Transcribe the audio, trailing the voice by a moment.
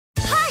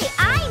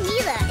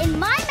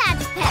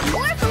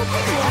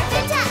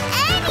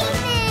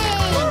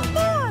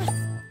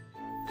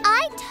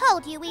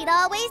told you we'd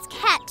always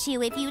catch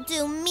you if you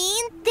do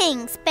mean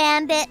things,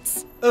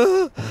 Bandits.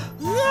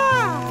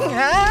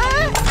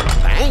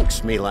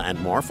 Thanks, Mila and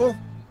Morphle.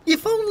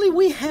 If only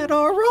we had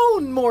our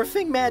own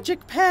morphing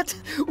magic pet,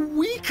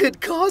 we could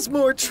cause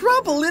more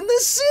trouble in the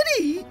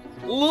city.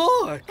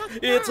 Look,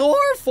 it's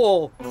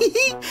Orphle.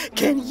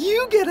 Can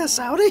you get us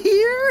out of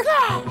here?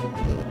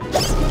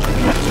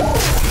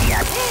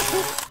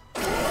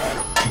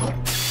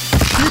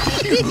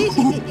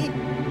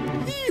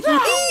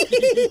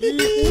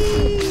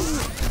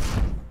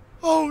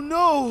 Oh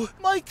no,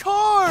 my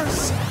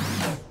cars!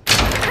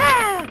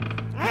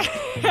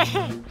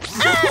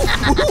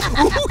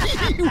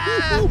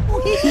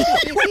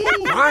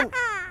 What?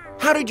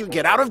 How did you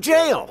get out of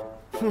jail?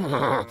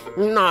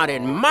 Not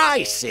in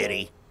my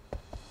city.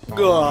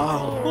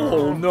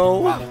 Oh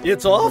no,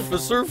 it's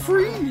Officer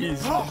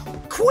Freeze.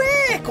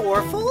 Quick,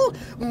 Orphle!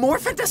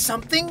 Morph into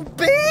something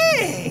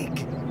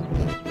big!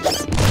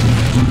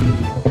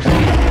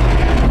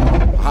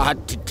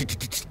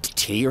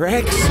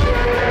 T-Rex?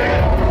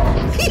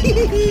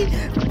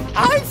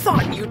 I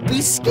thought you'd be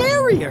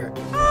scarier.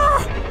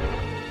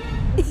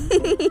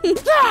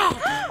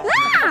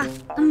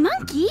 A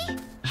monkey?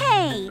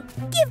 Hey,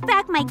 give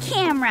back my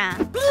camera.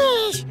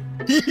 Please.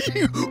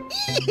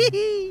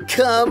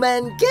 Come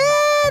and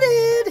get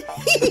it!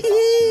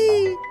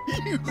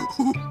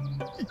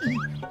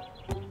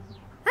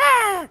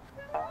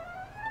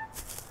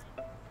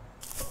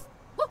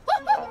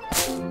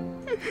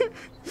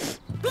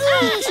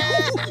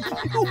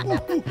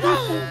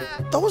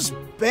 Those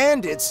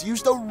bandits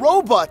used a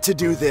robot to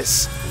do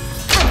this.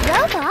 A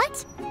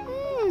robot?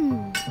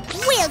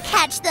 We'll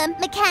catch them,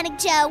 Mechanic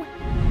Joe.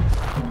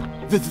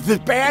 The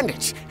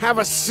bandits have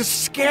a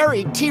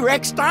scary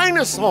T-Rex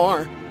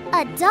dinosaur.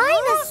 A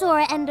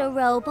dinosaur and a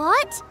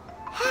robot?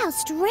 How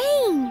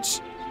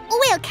strange.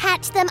 We'll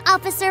catch them,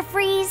 Officer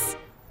Freeze.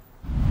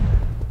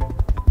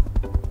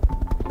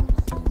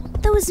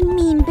 Those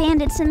mean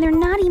bandits and their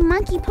naughty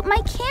monkey put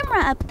my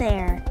camera up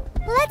there.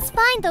 Let's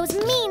find those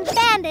mean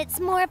bandits,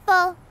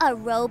 Morphle. A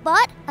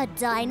robot, a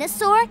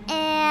dinosaur,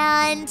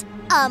 and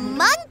a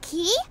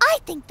monkey? I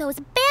think those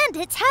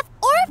bandits have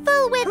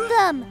Orphle with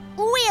them.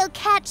 We'll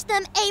catch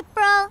them,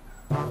 April.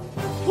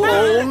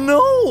 Oh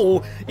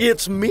no,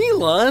 it's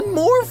Mila and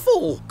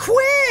Morphle.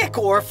 Quick,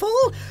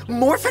 Orphle!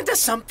 Morph into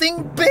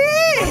something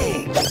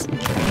big!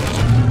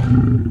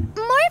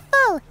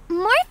 Morphle,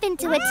 morph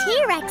into a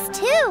T-Rex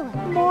too.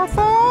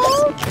 Morphle!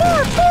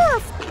 Morph,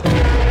 morph!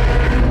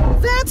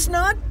 That's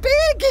not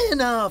big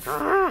enough!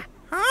 Morphle,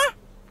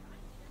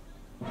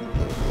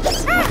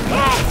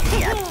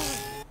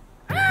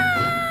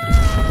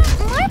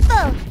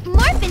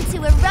 morph into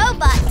a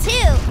robot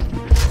too.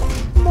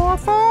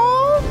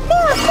 Morphle!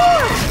 Morph,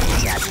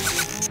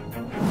 morph!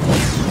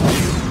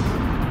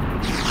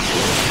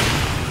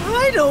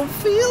 I don't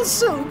feel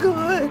so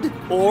good.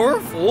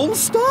 Orphle,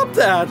 stop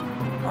that.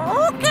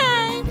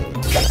 Okay.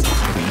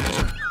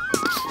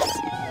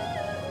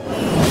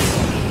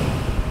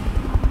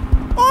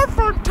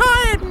 Orphle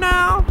tired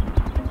now.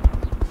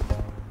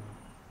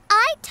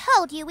 I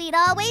told you we'd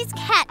always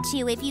catch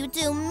you if you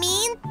do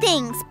mean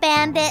things,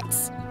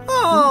 Bandits.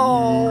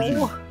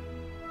 Oh.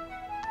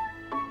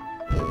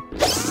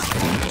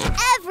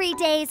 Every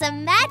day's a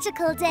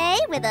magical day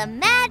with a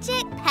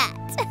magic pet.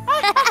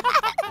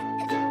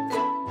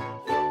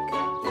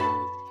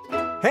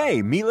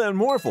 Hey, Mila and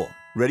Morphle,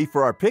 ready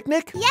for our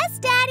picnic? Yes,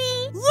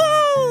 Daddy.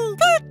 Yay!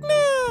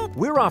 Picnic!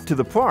 We're off to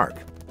the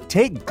park.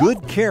 Take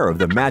good care of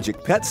the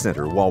Magic Pet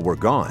Center while we're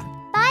gone.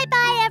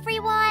 Bye-bye,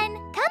 everyone.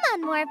 Come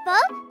on,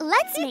 Morphle.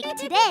 Let's make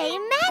today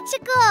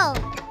magical.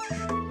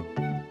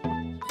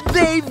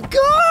 They've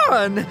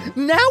gone!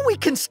 Now we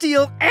can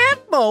steal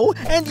Atmo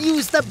and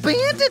use the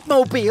Bandit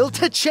Mobile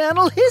to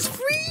channel his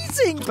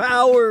freezing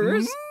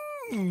powers.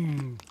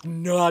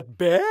 Not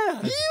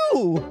bad.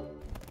 You!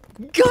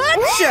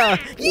 Gotcha!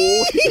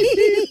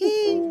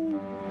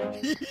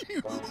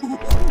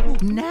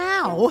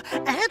 Now,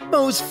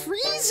 Atmo's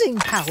freezing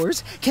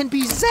powers can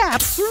be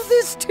zapped through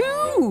this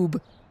tube.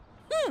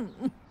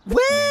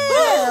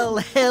 Well,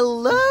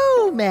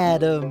 hello,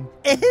 madam.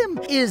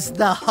 Is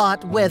the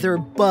hot weather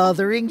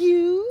bothering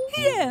you?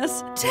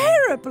 Yes,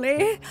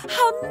 terribly.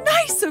 How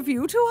nice of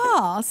you to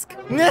ask.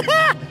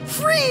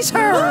 Freeze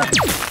her!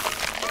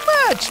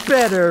 Much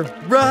better,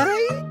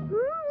 right?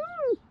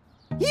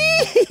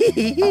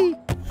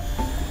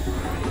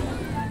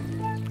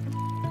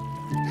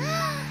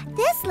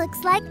 This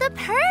looks like the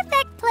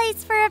perfect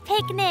place for a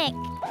picnic.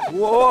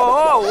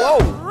 Whoa, whoa,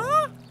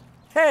 whoa!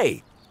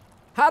 Hey,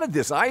 how did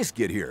this ice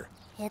get here?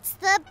 It's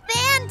the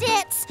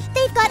Bandits.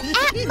 They've got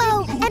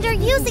Atmo and are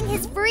using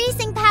his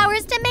freezing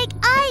powers to make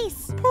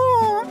ice.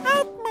 Poor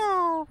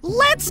Atmo.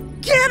 Let's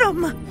get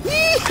him!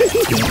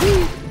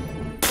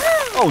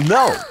 Oh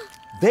no,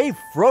 they've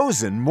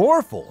frozen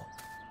Morphle.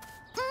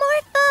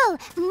 Morphle,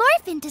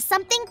 morph into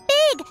something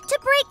big to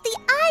break the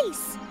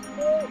ice.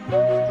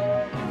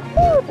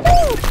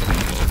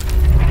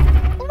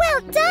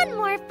 Well done,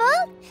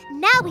 Morphle.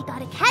 Now we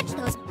gotta catch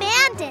those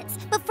bandits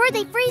before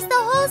they freeze the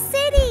whole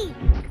city.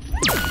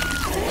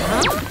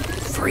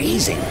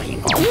 freezing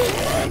people.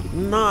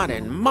 Not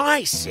in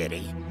my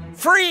city.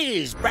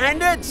 Freeze,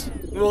 bandits!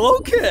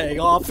 Okay,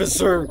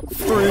 Officer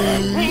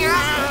Freeze.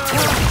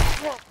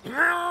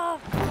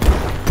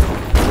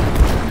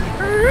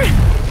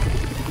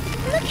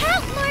 Look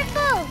out,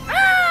 Morphle!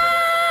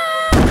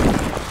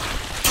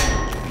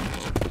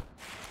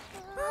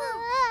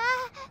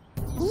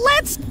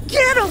 Let's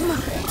get him!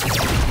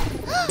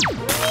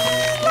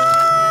 Mila!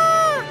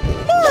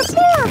 Morph,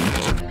 morph!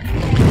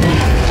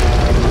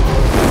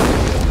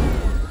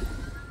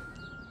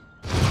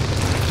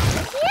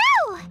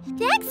 Phew!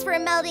 Thanks for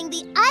melting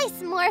the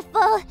ice,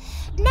 Morphle.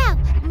 Now,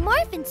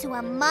 morph into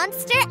a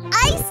monster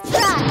ice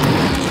truck.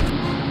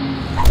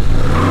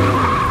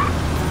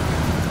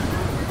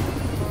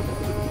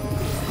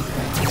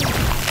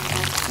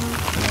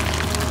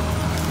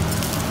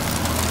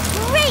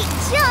 Great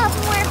job,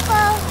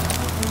 Morphle!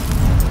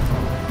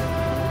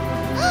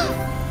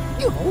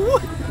 Oh,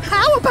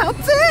 how about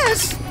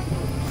this?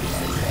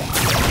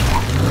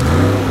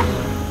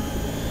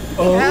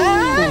 Oh.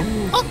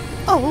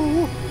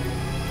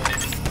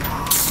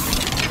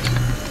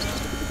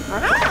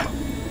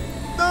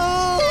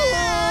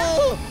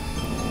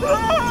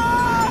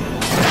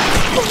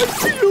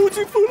 My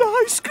beautiful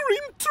ice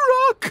cream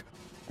truck!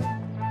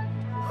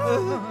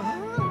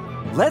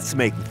 Let's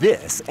make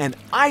this an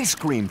ice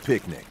cream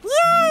picnic.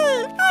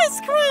 Yay!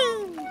 Ice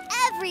cream!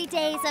 Every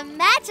day's a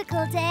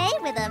magical day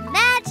with a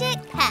magic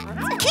pet.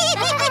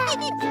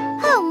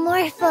 Oh,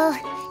 Morphle,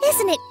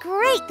 isn't it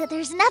great that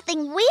there's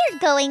nothing weird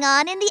going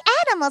on in the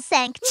animal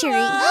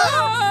sanctuary?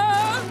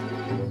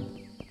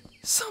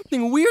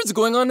 Something weird's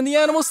going on in the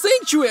animal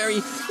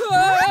sanctuary.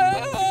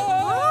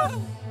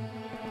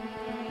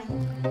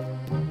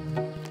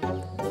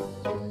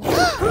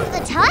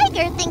 The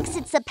tiger thinks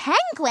it's a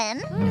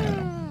penguin.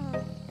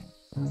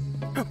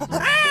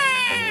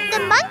 The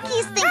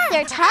monkeys think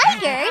they're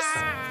tigers.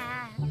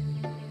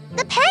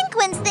 The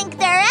penguins think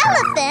they're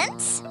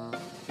elephants.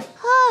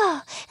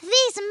 Oh,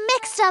 these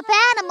mixed up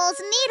animals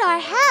need our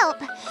help.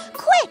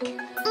 Quick,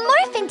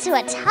 morph into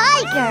a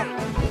tiger.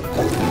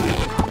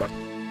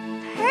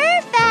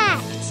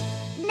 Perfect.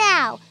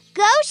 Now,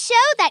 go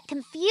show that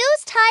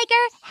confused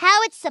tiger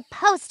how it's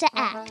supposed to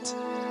act.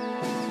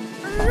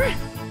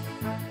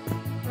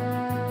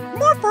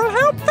 Morphle,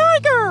 help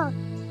tiger!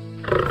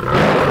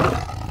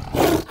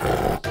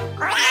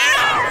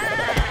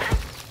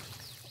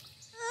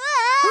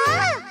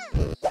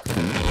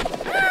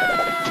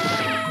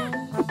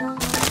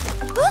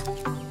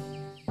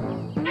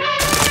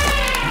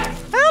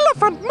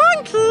 Elephant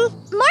monkey!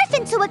 Morph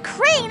into a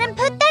crane and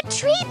put that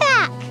tree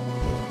back.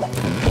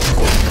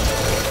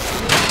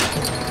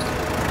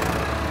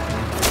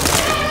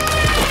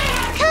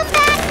 Come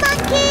back,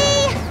 monkey!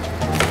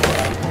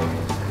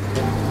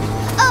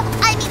 Oh,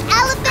 I mean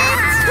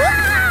elephant!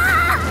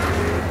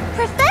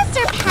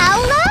 Professor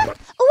Paula?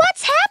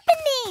 What's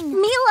happening?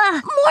 Mila,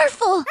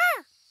 Morphle!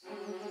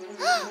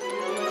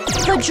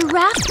 The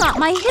giraffe thought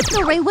my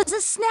hypno-ray was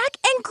a snack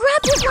and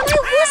grabbed it when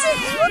I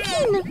wasn't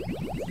looking!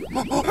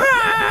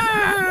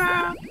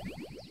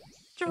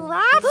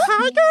 Giraffe,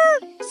 tiger?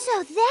 So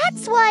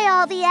that's why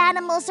all the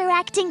animals are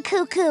acting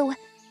cuckoo.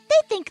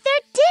 They think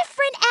they're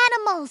different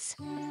animals.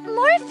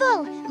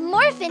 Morphle,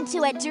 morph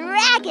into a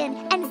dragon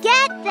and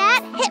get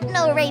that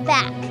hypno-ray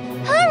back.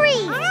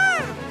 Hurry!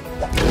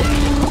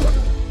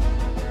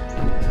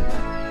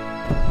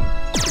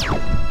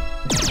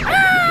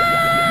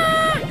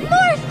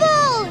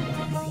 Morphle!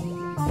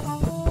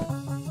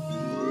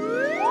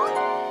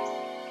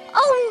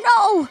 Oh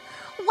no!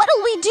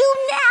 What'll we do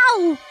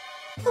now?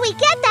 We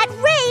get that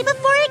ray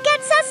before it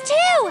gets us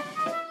too!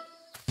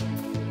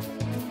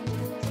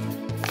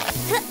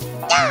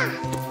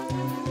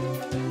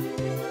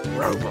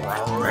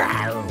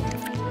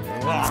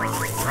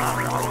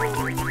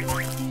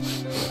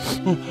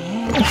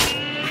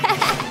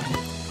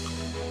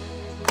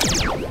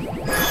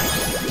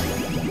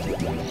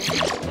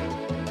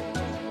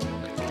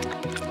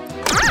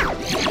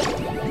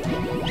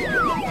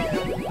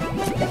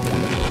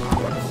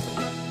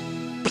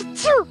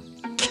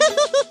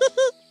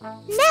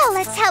 Now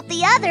let's help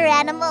the other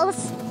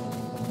animals.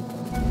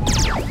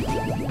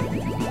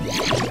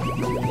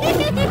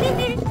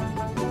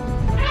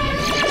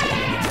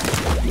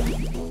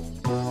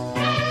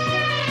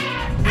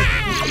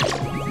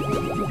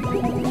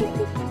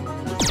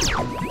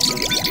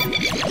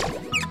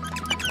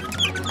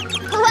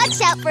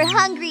 Watch out for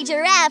hungry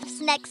giraffes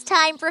next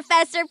time,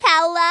 Professor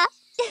Paula.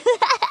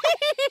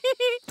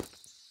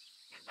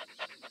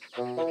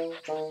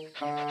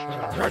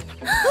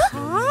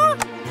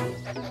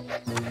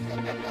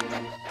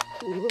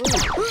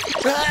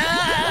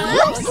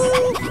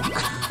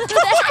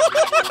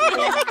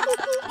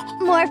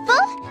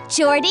 Morphle,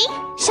 Jordie,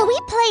 shall we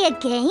play a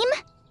game?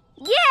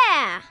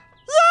 Yeah!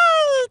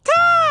 Yay,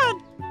 Todd!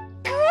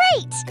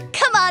 Great!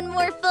 Come on,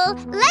 Morphle,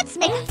 let's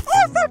make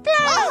Orphle play!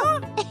 Oh,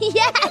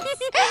 yes!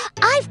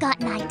 I've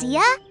got an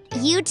idea.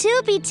 You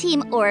two be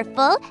Team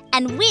Orphle,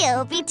 and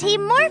we'll be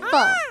Team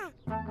Morphle.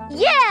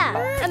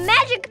 Yeah! A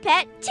Magic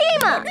Pet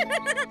team-up!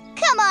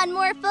 Come on,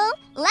 Morphle.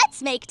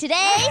 Let's make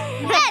today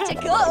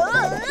magical!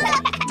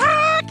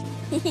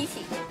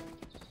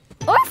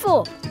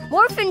 Orphle,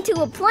 morph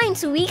into a plane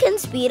so we can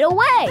speed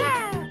away.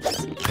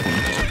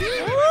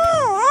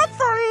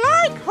 Orphle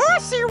like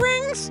horsey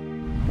wings.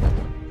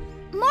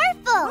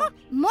 Morphle,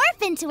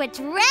 morph into a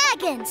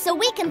dragon so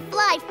we can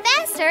fly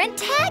faster and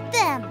tag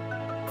them.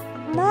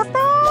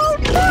 Morphle,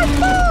 morph,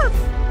 morph.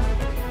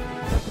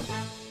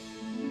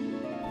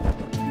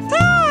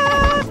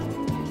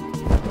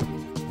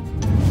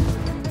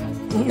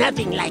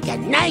 Nothing like a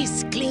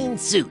nice, clean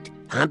suit,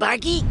 huh,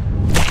 Barky?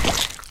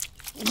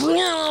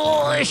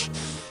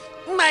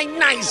 My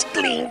nice,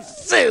 clean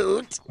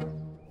suit!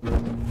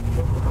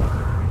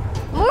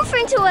 Morph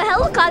into a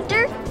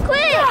helicopter,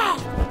 quick!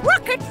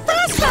 Rocket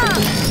faster!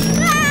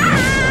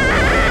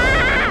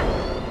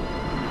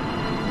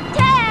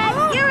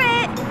 Tag, you're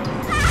it!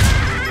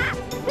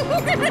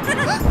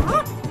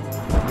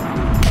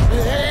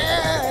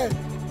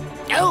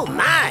 Oh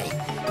my!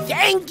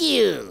 Thank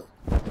you!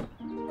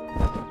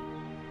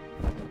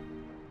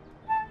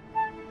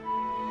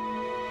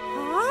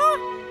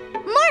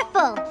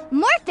 Morphle,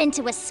 morph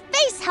into a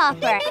space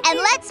hopper and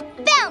let's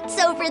bounce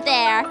over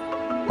there.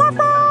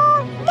 Morphle,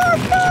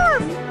 morph,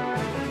 morph.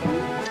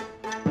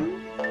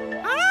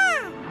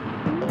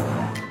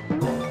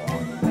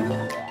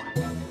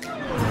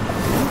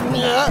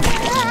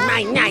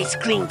 My nice,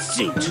 clean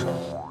suit.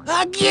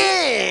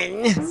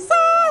 Again!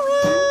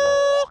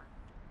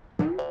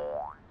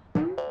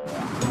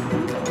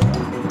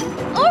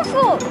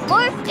 Orphle,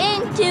 morph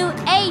into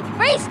a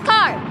race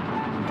car.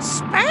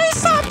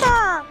 Space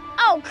hopper.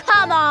 Oh,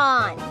 come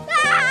on!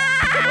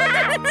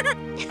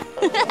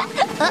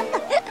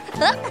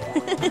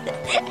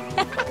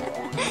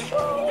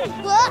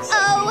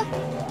 Uh-oh!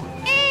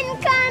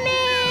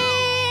 Incoming!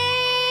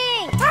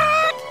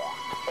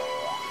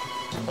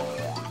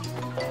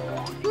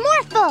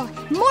 Morphle!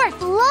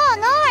 Morph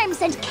long arms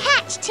and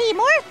catch Team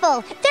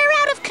Orphle! They're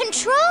out of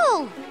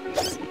control!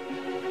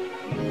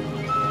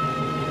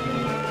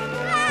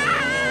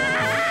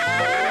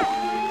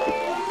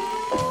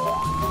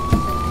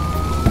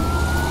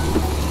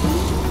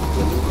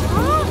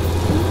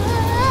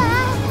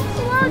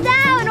 Slow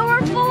down,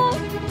 Orphle!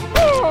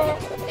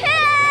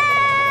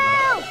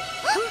 Help!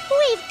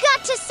 We've got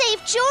to save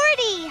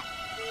Jordie!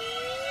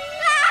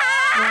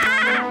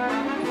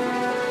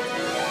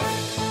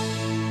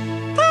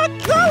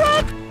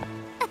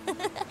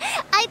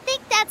 I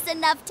think that's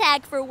enough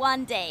tag for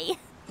one day.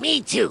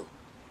 Me too.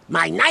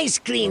 My nice,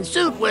 clean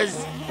suit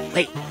was...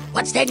 Wait,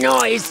 what's that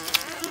noise?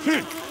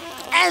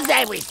 As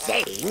I was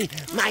saying,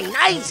 my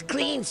nice,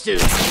 clean suit...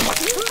 7,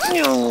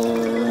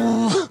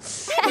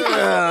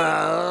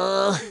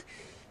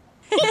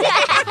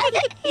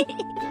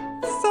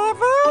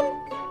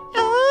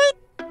 8,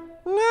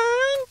 9,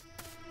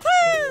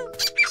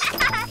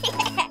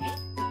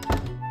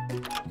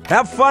 10.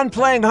 Have fun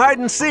playing hide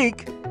and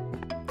seek.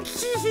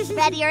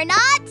 Ready or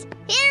not,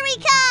 here we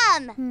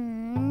come!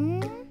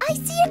 I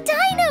see a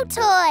Dino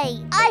toy!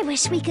 I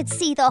wish we could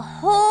see the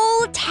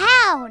whole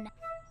town!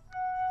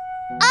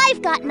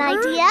 I've got an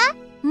idea!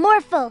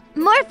 Morphle,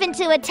 morph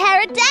into a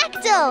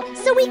pterodactyl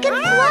so we can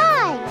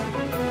fly!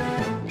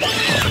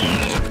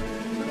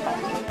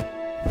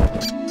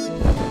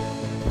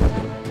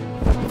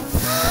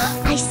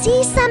 I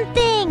see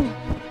something!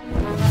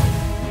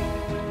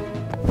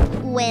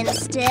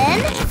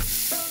 Winston?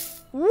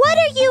 What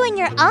are you and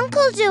your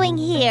uncle doing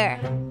here?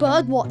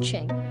 Bird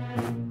watching.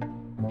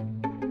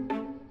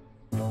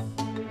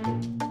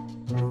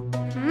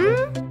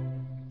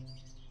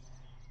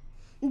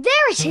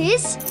 There it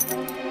is!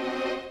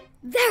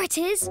 There it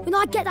is. When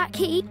I get that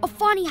key, I'll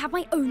finally have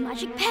my own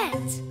magic pet.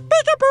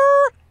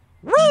 Peekaboo!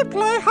 We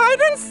play hide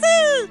and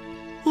seek!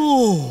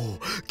 Oh,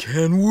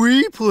 can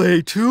we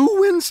play too,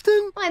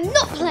 Winston? I'm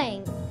not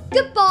playing.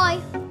 Goodbye.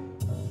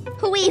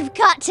 We've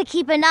got to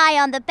keep an eye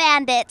on the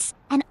bandits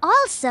and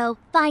also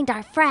find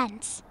our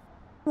friends.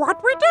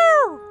 What we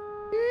do?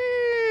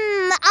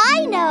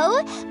 I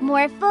know!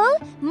 Morphle,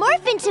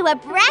 morph into a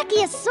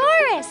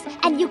brachiosaurus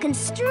and you can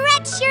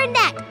stretch your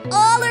neck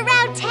all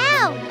around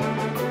town.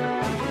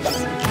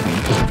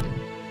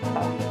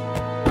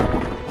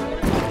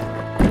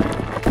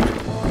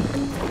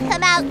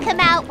 Come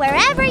out,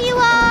 wherever you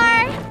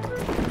are.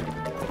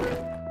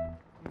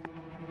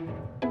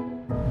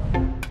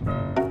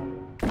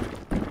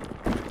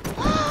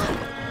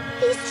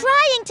 He's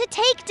trying to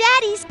take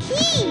Daddy's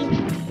key.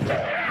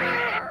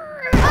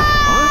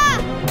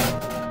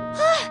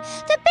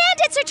 The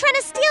bandits are trying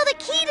to steal the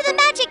key to the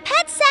Magic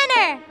Pet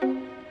Center.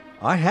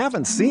 I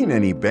haven't seen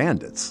any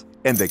bandits.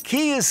 And the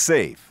key is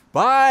safe.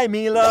 Bye,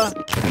 Mila.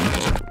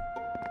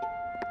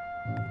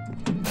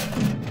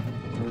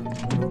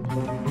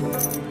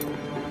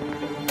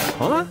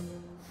 Huh?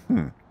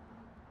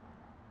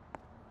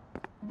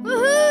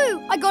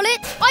 Woohoo! I got it!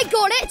 I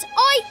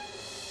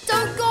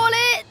don't got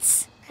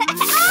it!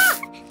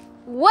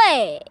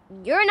 Wait,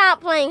 you're not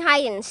playing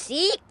hide and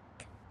seek?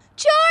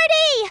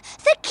 Jordie!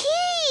 The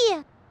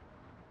key!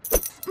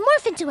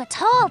 Morph into a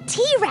tall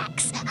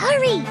T-Rex.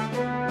 Hurry!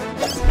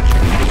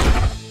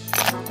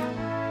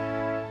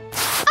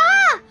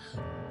 Ah!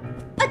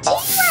 A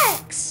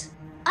T-Rex!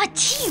 A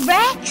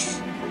T-Rex?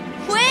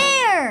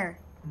 Where?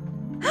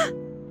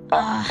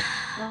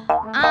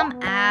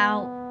 I'm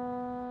out.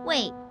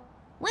 Wait,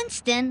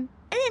 Winston,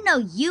 I didn't know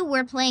you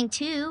were playing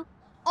too.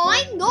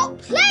 I'm not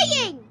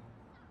playing!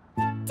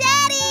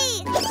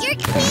 Daddy! Your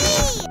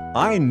key!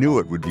 I knew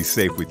it would be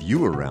safe with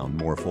you around,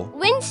 Morphle.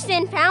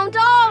 Winston found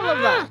all of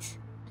us.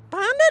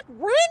 Bandit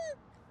win?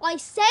 I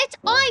said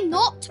I'm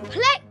not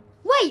play.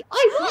 Wait,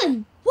 I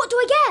won. What do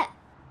I get?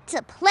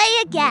 To play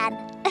again.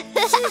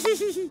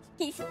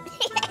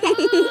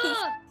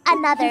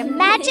 Another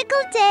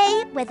magical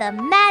day with a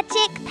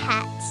magic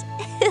pet.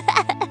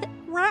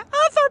 Where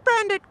other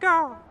bandit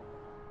go?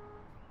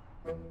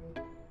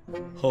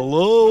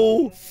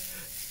 Hello?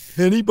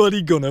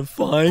 Anybody gonna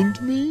find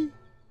me?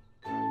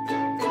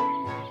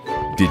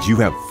 Did you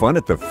have fun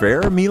at the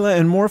fair, Mila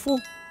and Morphle?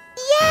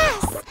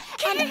 Yes!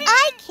 And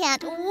I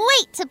can't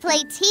wait to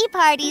play tea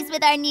parties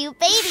with our new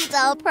baby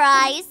doll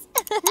prize.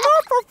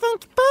 Morphle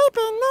thinks baby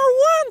no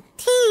want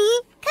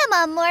tea. Come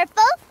on,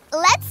 Morphle.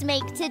 Let's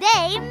make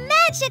today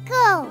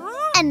magical.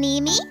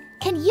 Animi,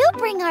 can you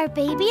bring our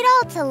baby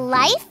doll to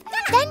life?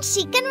 Then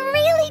she can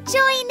really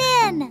join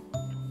in.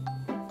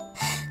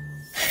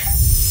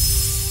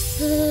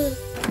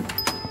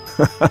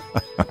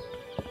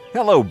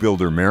 Hello,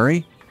 Builder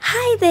Mary.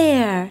 Hi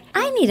there.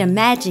 I need a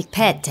magic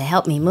pet to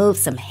help me move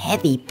some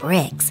heavy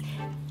bricks.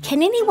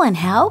 Can anyone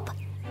help?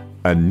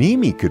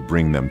 Animi could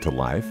bring them to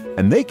life,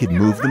 and they could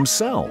move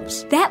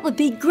themselves. That would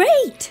be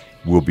great.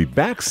 We'll be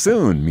back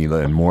soon,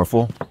 Mila and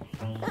Morphle.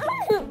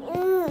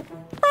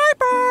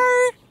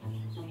 Bye-bye.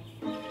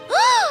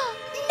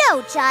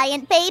 No,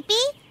 giant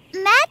baby.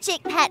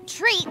 Magic pet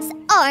treats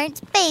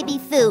aren't baby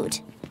food.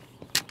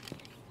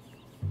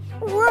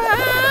 Morph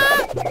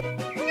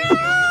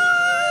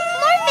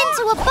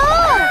into a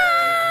ball!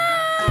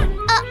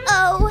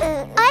 Uh-oh.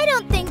 I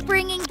don't think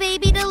bringing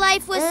baby to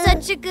life was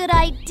such a good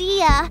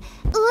idea.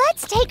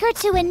 Let's take her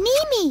to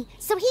Animi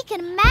so he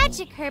can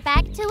magic her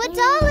back to a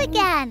doll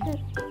again.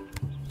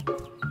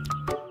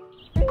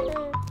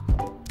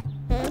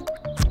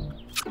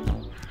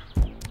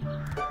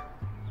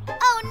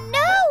 Oh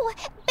no!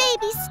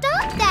 Baby,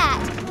 stop that!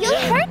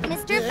 You'll hurt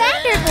Mr.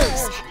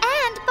 Vanderboos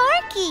and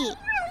Barky.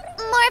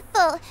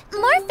 Morphle,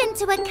 morph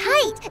into a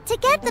kite to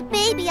get the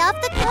baby off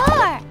the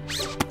car.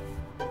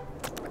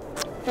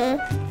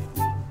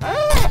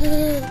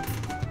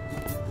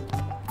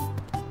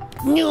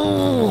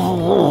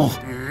 No.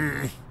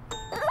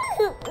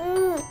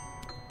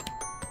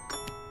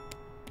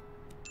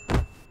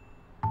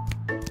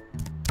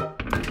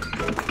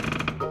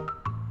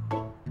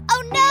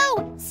 Oh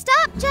no!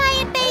 Stop,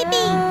 giant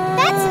baby!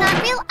 That's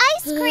not real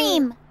ice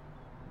cream.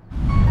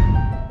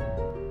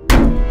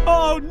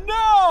 Oh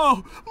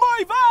no!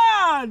 My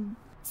van!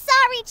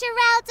 Sorry,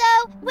 Geraldo.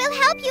 We'll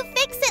help you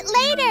fix it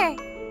later.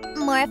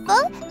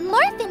 Morphle,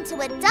 morph into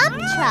a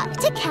dump truck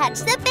to catch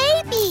the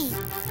baby.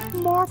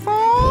 Morphle,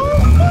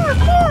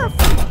 morph, morph.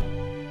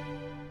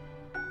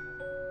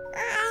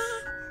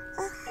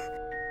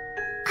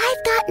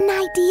 I've got an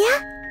idea.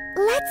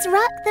 Let's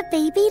rock the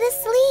baby to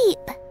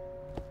sleep.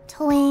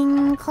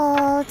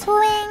 Twinkle,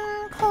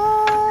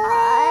 twinkle,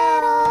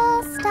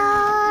 little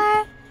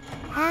star,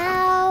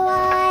 how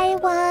I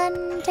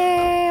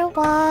wonder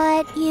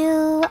what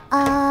you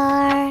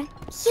are.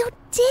 You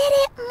did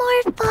it,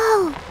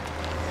 Morphle!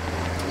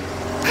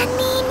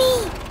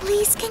 Animi,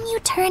 please can you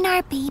turn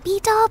our baby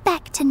doll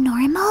back to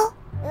normal?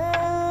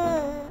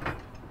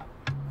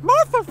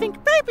 Morphle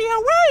think baby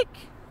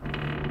awake.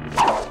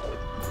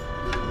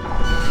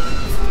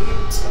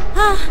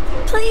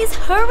 Please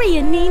hurry,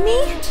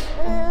 Animi.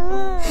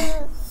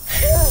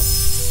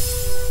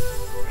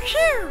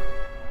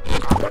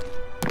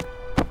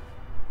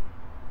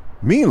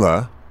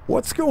 Mila,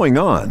 what's going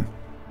on?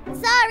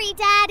 Sorry,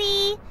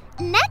 Daddy.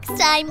 Next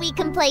time we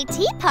can play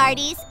tea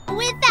parties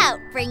without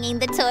bringing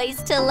the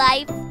toys to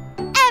life.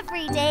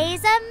 Every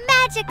day's a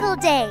magical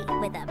day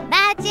with a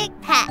magic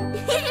pet.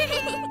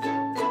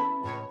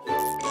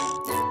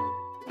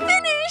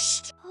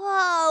 Finished!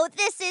 Oh,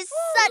 this is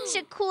such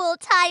a cool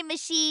time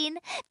machine.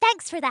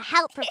 Thanks for the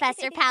help,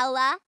 Professor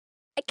Paula.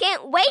 I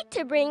can't wait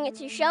to bring it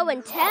to show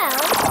and tell.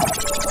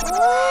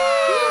 Wow!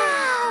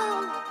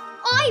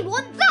 I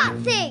want that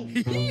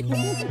thing!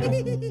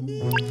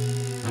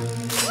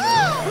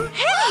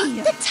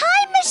 Hey! The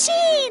time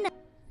machine!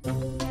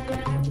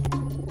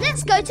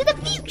 Let's go to the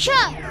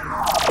future!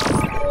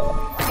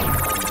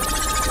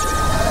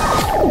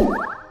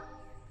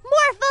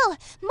 Morphle,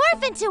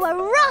 morph into a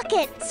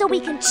rocket so we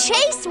can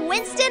chase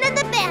Winston and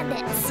the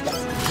bandits.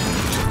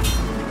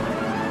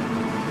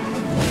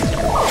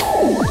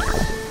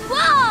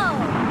 Whoa!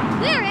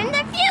 We're in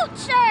the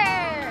future!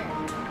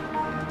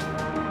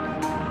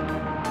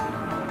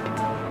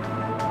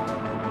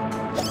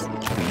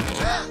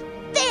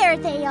 There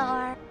they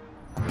are.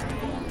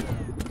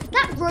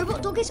 That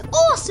robot dog is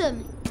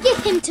awesome!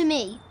 Give him to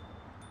me.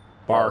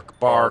 Bark,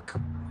 bark.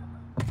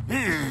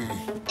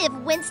 If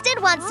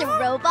Winston wants a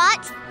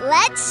robot,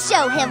 let's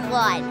show him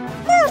one.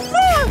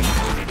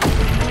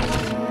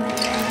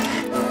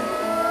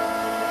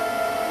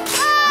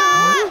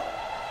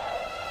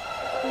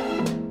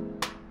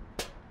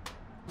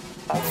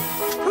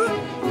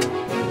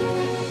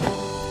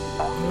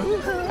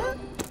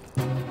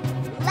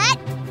 Let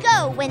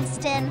go,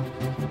 Winston.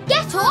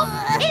 Get off!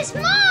 It's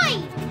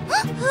mine!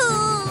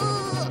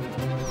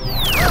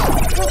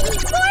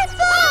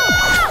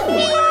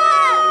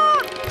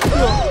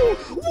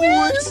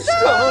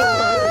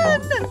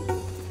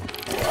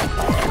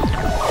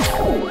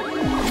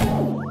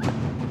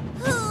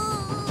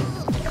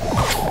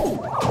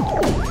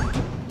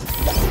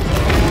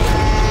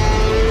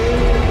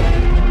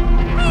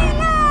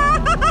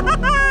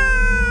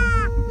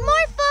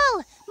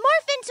 Morphle!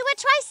 Morph into a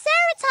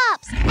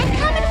triceratops and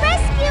come and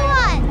rescue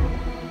us!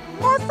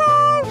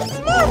 Morphle!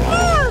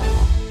 Morphle!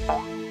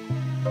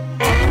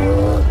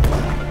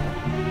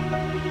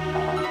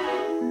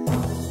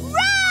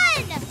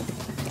 Run!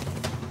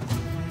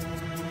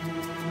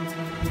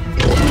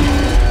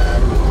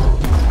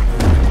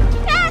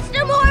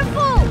 Faster,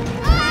 Morphle!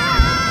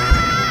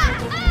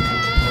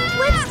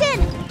 Winston,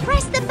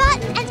 press the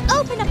button and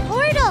open a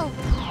portal.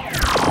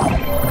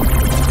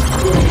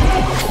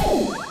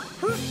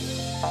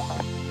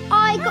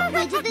 I got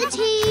rid of the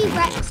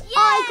T-Rex.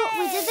 I got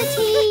rid of the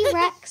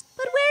T-Rex.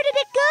 But where did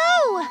it go?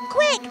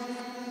 Quick!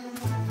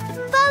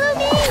 Follow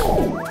me!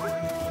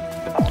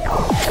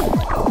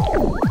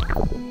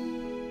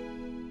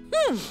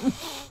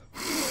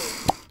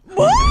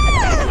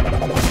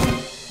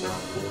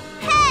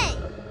 Hey!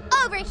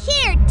 Over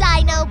here,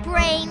 Dino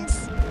Brains!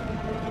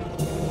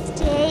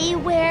 Stay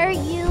where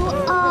you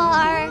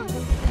are.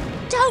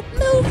 Don't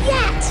move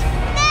yet!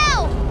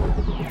 Now!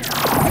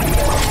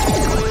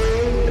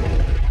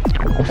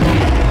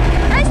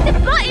 Press the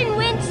button,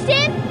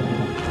 Winston!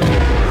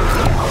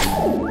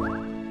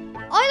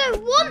 I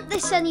don't want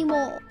this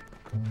anymore.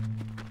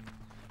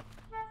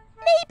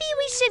 Maybe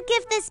we should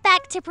give this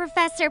back to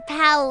Professor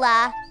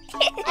Paula.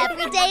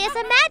 Every day is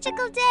a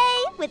magical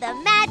day with a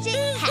magic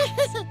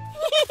pet.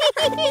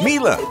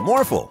 Mila,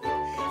 Morphle.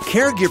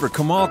 Caregiver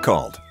Kamal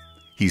called.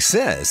 He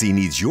says he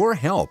needs your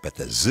help at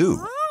the zoo.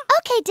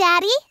 Okay,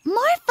 Daddy.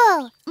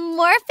 Morphle.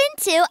 Morph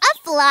into a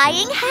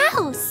flying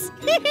house.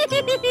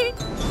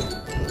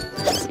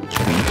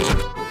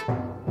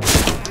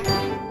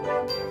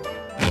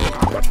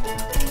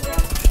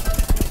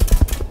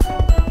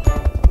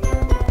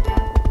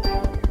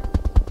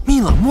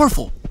 Mila,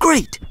 Morphle,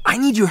 great! I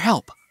need your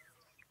help.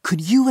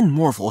 Could you and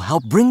Morphle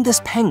help bring this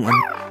penguin,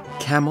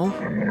 camel,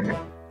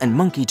 and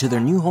monkey to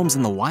their new homes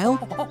in the wild?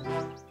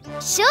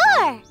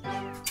 Sure.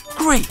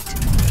 Great!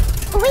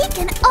 We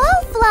can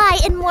all fly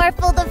in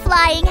Morphle the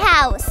Flying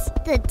House.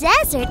 The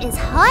desert is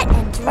hot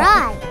and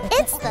dry.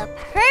 It's the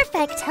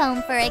perfect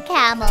home for a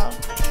camel.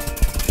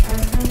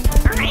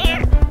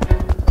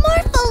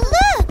 Morphle,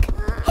 look!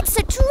 It's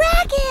a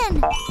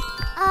dragon!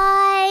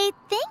 I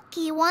think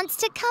he wants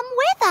to come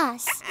with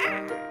us.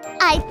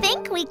 I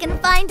think we can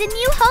find a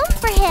new home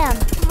for him.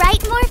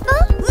 Right,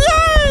 Morphle?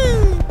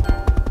 Yay!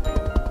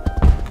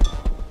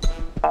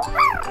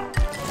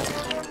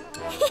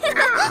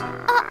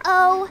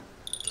 Uh-oh.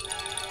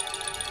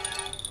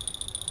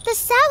 The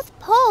South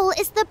Pole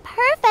is the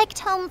perfect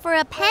home for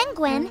a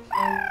penguin,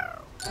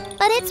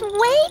 but it's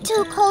way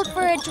too cold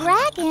for a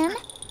dragon.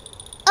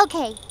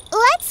 Okay,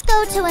 let's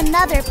go to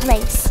another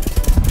place.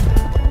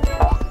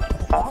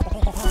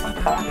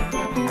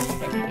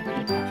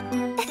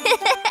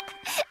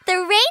 The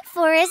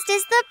rainforest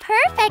is the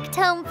perfect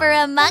home for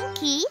a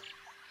monkey.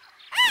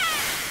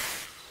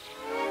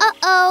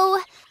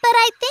 Uh-oh, but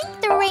I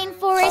think the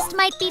rainforest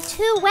might be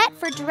too wet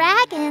for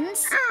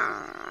dragons.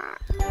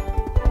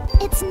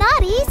 It's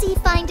not easy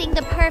finding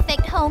the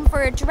perfect home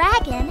for a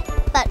dragon,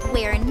 but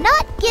we're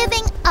not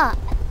giving up.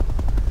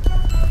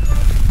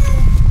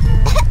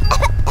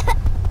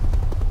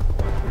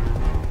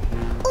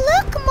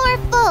 Look,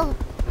 Morphle!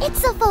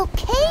 It's a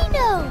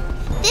volcano!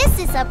 This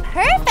is a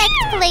perfect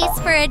place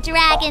for a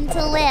dragon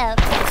to live.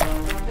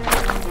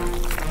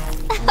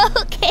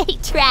 Okay,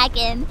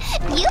 dragon.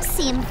 You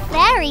seem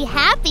very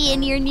happy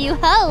in your new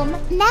home.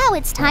 Now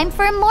it's time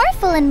for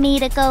Morphle and me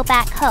to go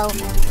back home.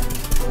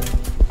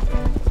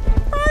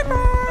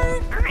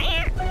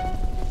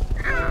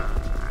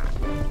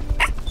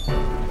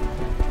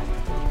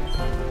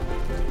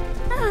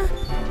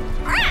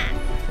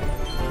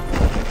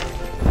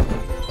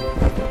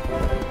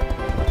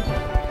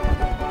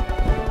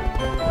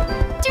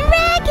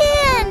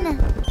 Dragon!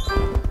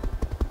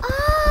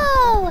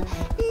 Oh,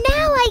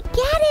 now I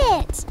get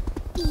it.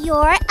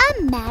 You're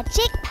a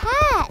magic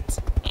pet.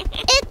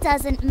 It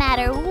doesn't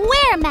matter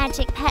where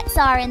magic pets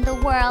are in the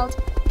world.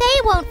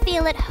 They won't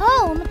feel at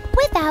home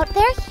without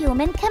their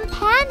human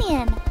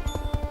companion.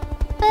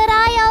 But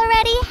I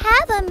already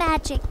have a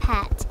magic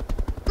pet,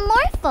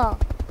 Morphle.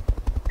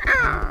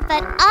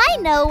 But I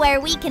know where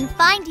we can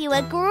find you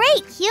a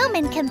great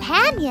human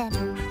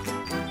companion.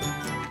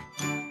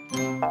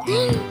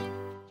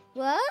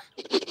 What?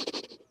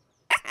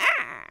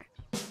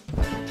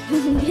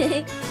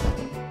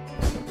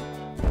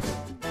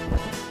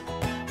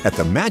 At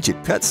the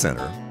Magic Pet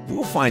Center,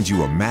 we'll find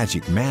you a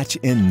magic match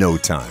in no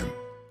time.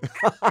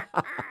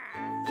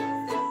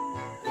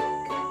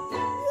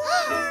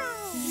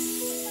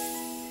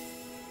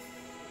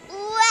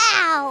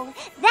 Wow!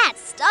 That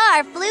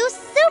star flew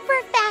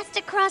super fast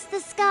across the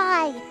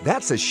sky.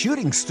 That's a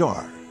shooting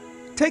star.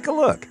 Take a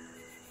look.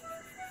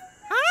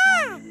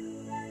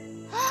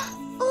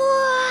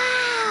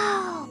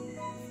 Wow!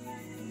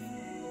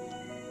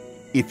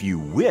 If you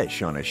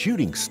wish on a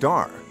shooting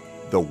star,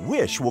 the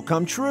wish will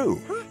come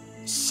true.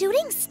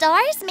 Shooting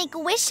stars make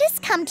wishes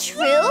come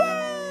true?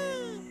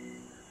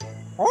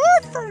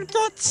 Orphle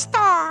gets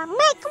star,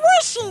 make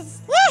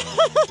wishes.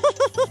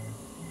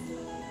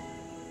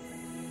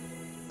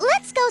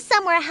 Let's go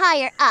somewhere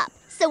higher up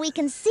so we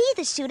can see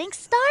the shooting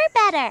star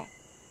better.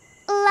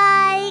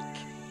 Like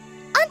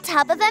on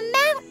top of a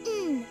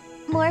mountain.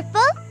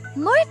 Morphle,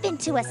 morph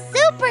into a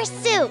super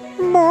suit.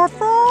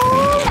 Morphle,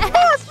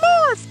 morph,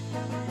 morph.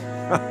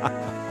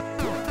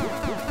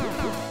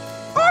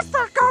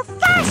 Orphle, go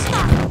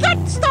faster.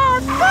 Get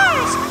star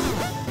first.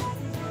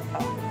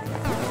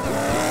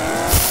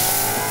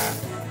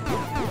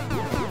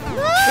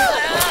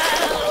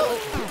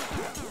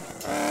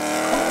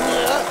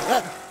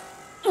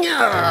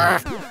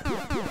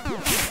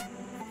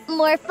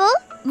 Morphle,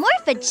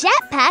 morph a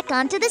jetpack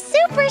onto the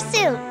super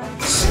suit.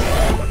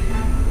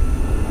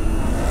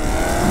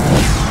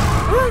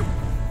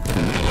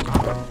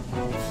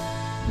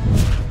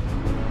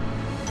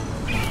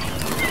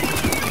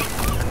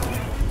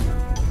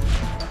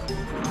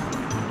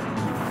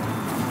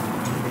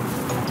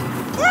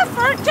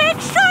 Orphle, take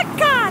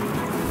shortcut.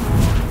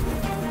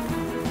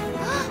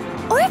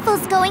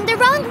 Orphle's going the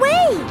wrong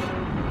way.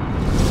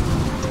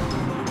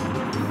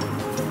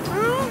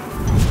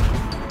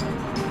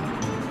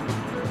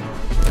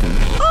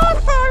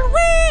 Orphle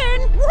win!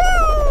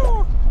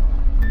 Woo!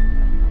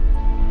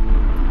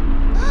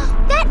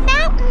 That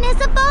mountain is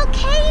a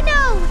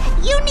volcano!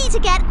 You need to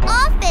get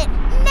off it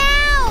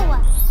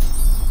now!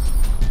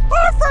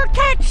 Orphle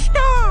catch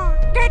star!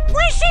 Get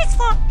wishes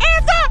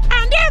forever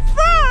and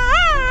ever!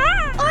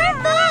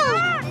 Orphle!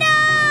 No!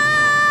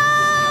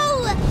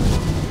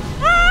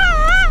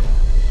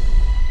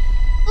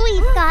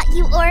 We've got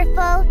you,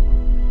 Orphle.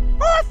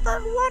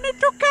 Orphle wanted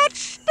to catch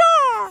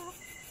star!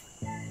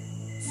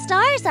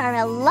 Stars are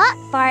a lot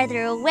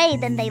farther away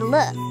than they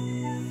look.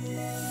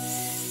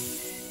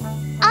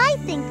 I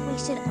think we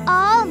should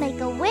all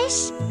make a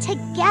wish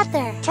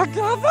together.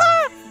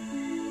 Together?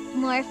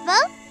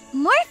 Morphle,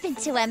 morph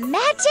into a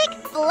magic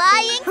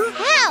flying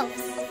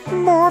house.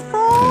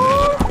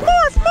 Morphle,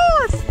 morph,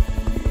 morph!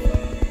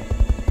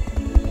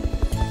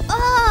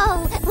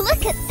 Oh,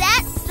 look at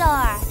that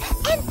star.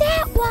 And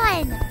that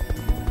one.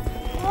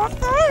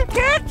 Orphle,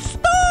 get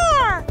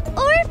star!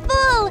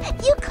 Orphle,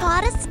 you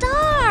caught a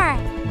star.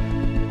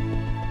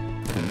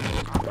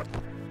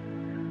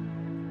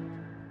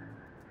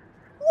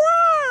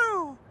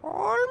 Wow!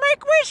 All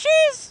make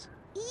wishes?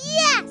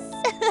 Yes!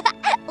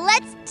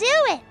 Let's do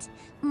it.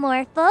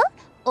 Morphle,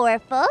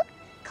 Orphle,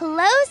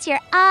 close your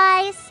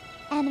eyes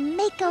and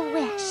make a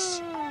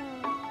wish.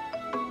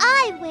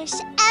 I wish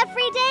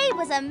every day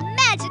was a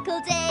magical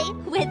day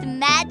with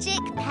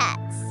Magic Pets.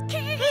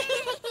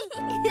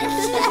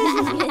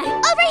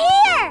 Over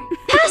here!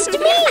 Past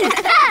me!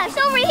 Pass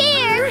over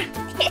here!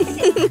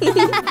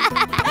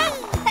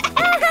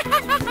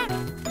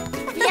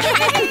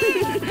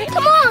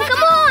 Come on,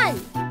 come on!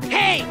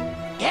 Hey!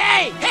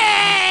 Hey!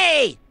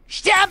 Hey!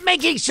 Stop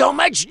making so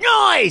much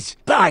noise!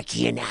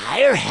 Barky and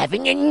I are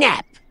having a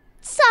nap.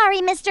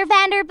 Sorry, Mr.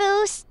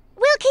 Vanderboos.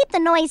 We'll keep the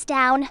noise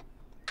down.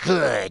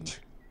 Good.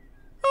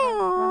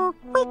 Oh,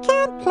 we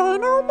can't play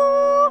no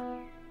more.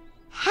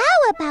 How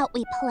about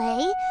we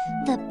play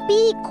the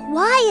Be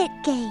Quiet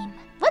game?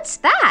 What's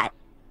that?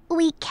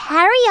 We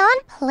carry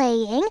on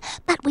playing,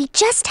 but we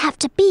just have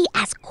to be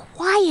as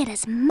quiet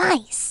as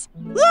mice.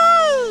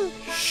 Yay!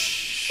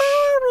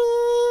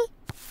 Sorry.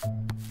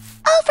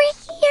 Over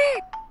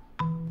here.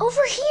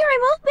 Over here,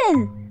 I'm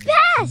open.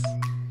 Pass!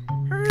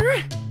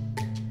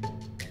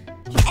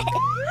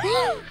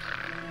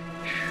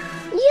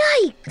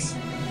 Yikes!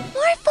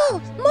 Morphle,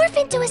 morph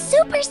into a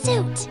super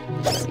suit.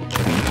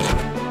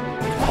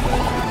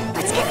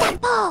 Let's get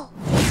that ball.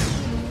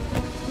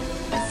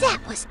 That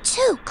was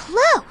too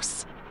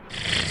close.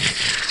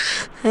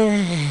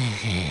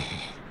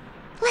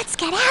 Let's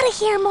get out of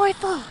here,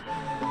 Morphle.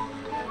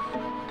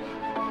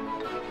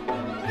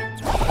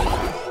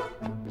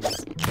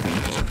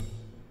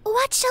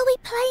 What shall we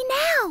play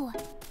now?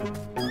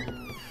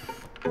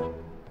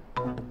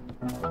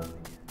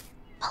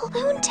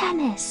 Balloon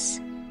tennis.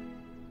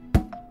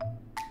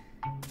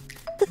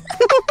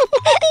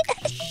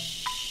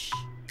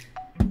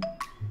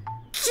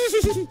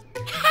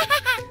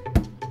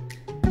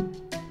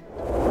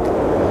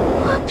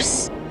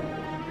 Whoops.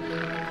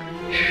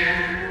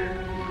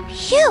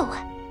 Phew.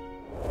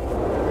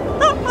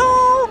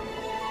 Uh-oh.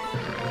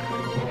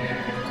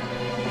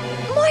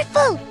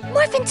 Morphle,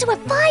 morph into a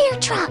fire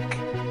truck.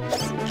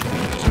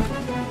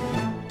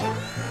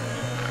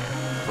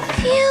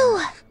 Phew.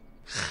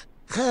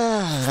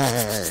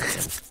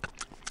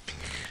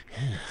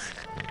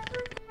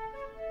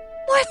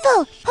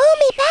 Morphle, pull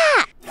me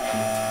back!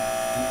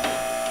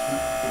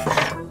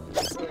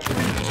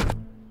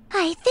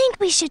 I think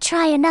we should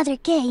try another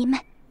game.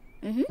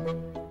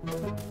 Morphle,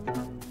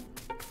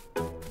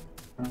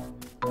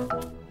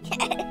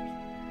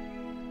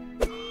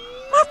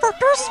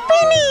 go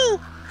spinny!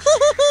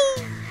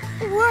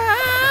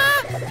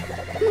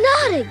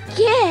 Not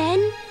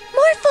again!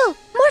 Morphle,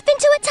 morph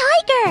into a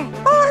tiger!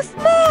 Morph,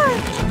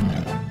 morph!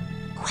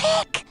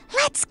 Quick,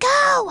 let's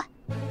go!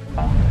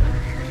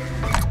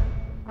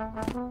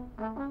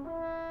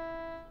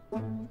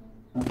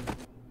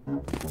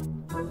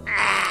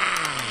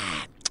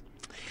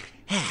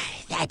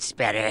 That's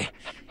better.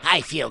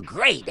 I feel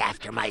great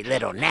after my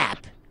little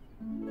nap.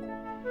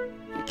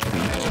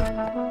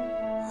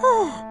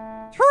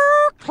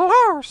 Too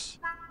close.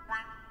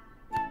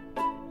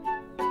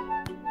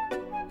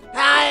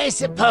 I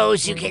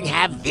suppose you can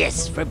have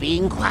this for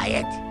being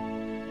quiet.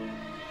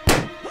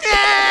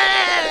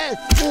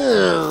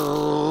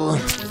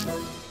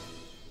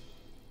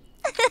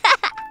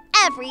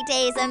 Every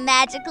day's a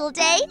magical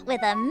day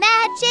with a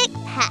magic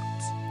pet.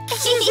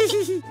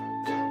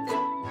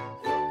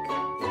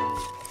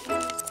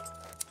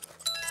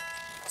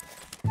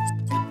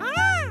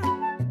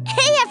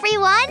 Hey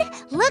everyone,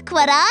 look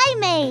what I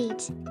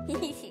made.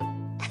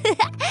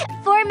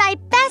 For my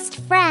best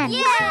friend.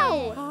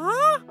 Yay!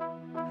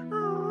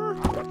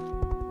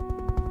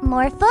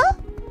 Morphle?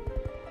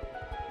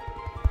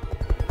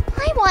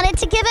 I wanted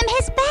to give him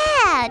his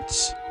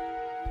badge.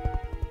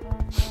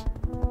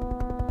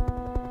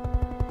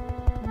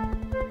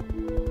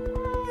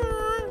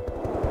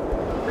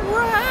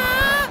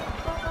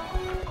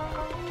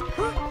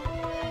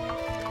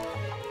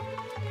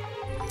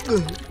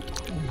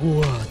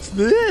 What's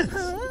this?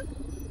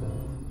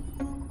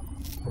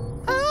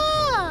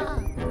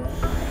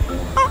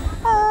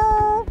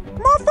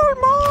 Morphle,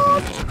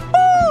 morph!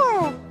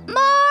 Oh!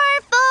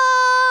 Morphle!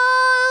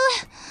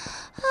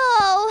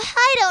 Oh,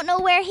 I don't know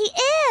where he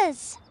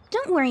is.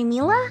 Don't worry,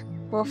 Mila.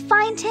 We'll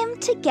find him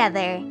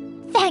together.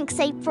 Thanks,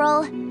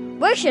 April.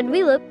 Where should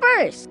we look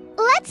first?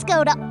 Let's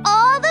go to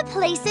all the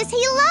places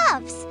he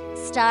loves,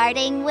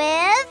 starting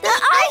with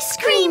the ice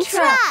cream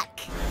truck.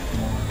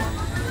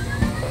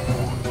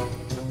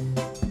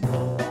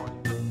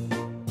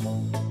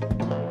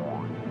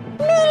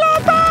 Mila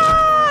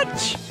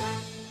badge!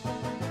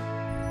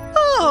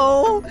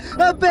 Oh,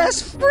 a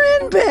best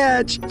friend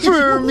badge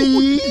for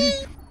me.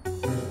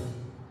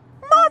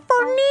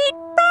 Morphle need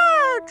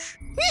badge!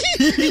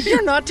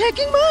 You're not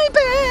taking my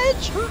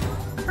badge.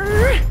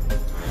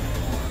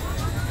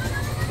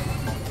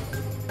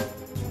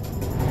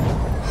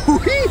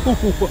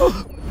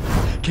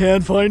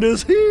 Can't find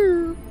us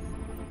here.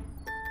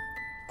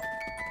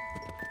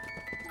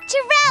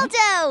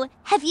 Geraldo,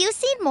 have you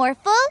seen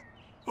Morphle?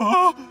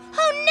 Oh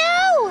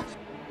no!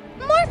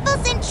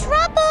 Morphle's in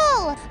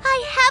trouble!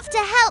 I have to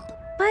help.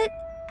 But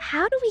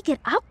how do we get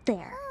up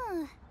there?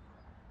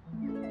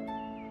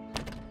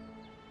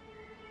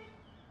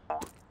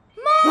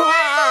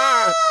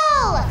 Morphle!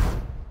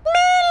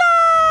 Mila!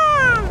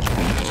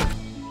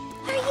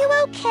 Are you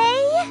okay?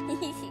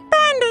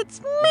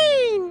 Bandits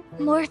mean!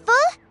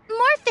 Morphle,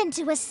 morph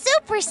into a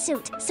super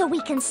suit so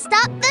we can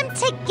stop them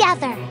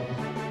together.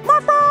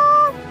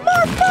 Morphle!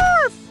 Morph,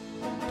 morph!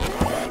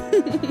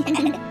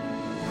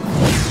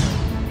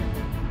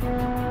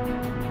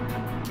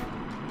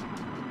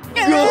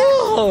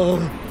 Oh.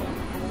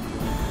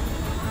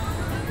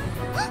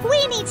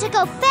 We need to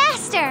go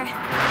faster.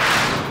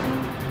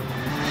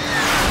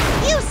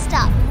 You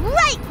stop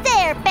right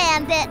there,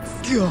 bandits.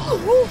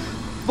 Oh,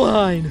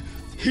 fine.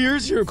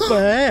 Here's your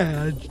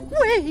badge.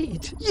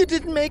 Wait, you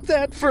didn't make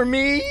that for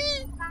me?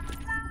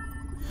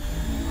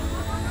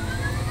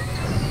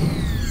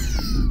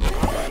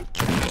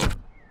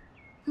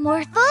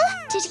 Morphle,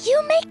 did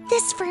you make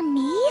this for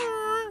me?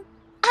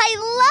 I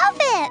love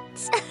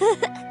it!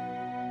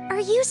 Are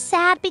you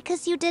sad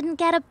because you didn't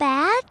get a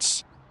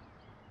badge?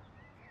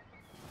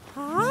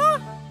 Huh?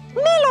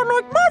 Mila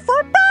make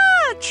Morphle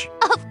badge!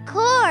 Of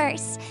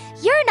course!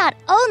 You're not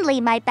only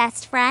my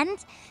best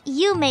friend,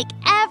 you make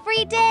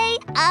every day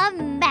a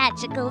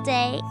magical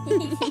day.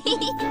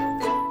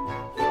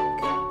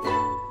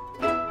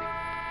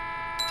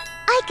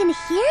 I can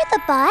hear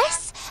the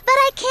bus, but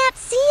I can't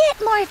see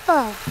it,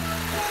 Morphle.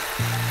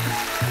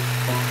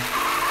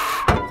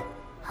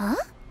 Huh?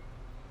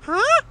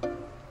 Huh?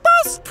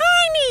 Bus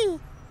Tiny!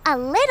 A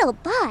little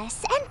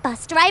bus and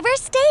bus driver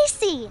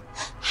Stacy.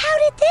 How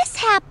did this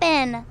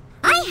happen?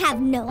 I have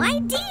no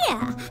idea.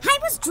 I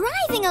was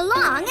driving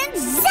along and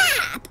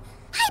zap!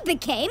 I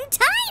became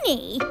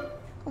tiny.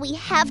 We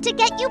have to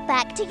get you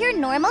back to your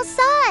normal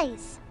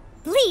size.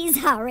 Please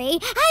hurry.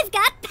 I've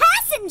got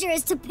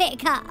passengers to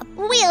pick up.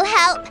 We'll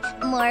help.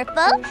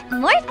 Morphle,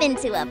 morph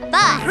into a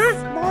bus.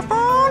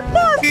 Morphle,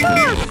 morph,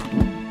 morph!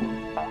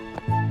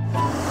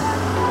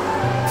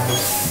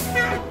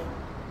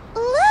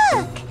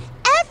 Look!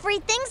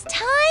 Everything's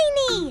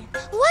tiny!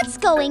 What's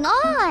going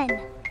on?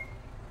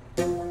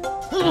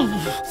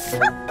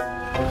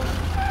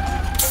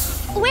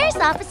 Where's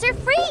Officer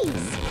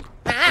Freeze?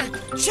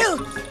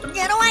 Shoo!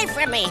 Get away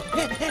from me!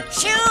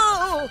 Shoo!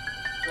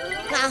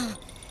 Oh,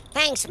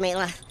 thanks,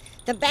 Mila.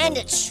 The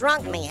bandits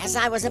shrunk me as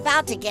I was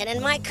about to get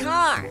in my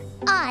car.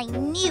 I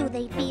knew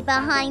they'd be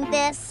behind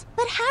this.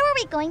 But how are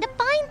we going to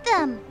find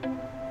them?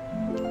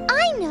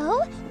 I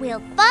know!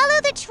 We'll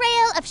follow the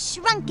trail of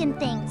shrunken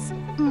things.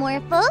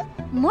 Morphle,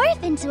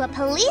 morph into a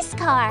police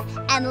car,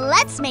 and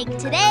let's make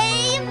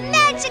today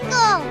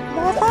magical!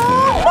 Morph!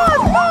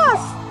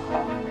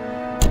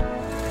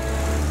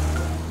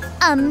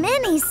 A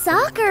mini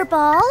soccer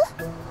ball?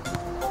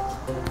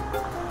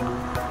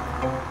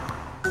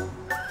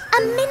 A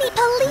mini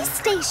police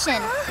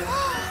station!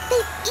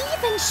 They've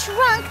even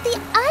shrunk the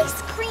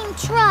ice cream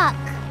truck!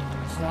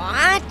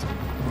 What?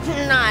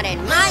 Not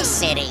in my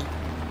city.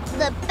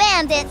 The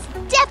bandits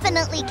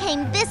definitely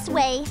came this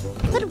way,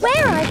 but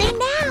where are they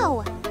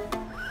now?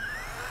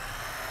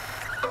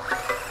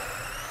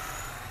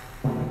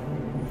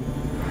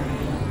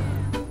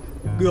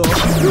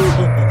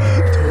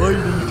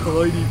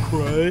 Tiny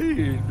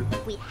crane.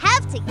 We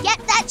have to get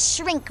that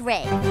shrink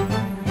ray.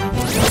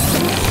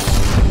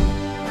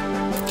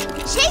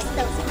 Chase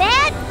those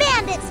bad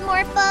bandits,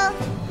 Morphle!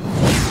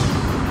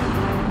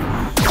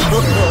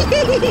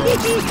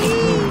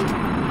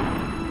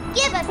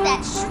 Give us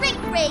that shrink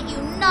ray, you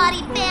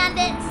naughty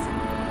bandits!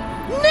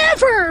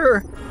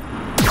 Never!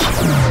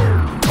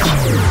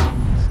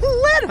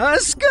 Let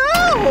us go!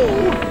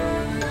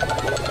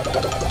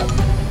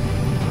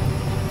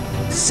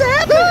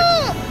 Zap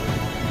it!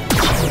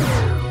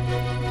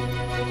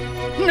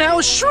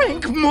 Now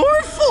shrink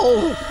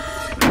Morphle!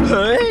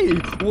 Hey,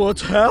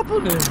 what's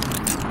happening?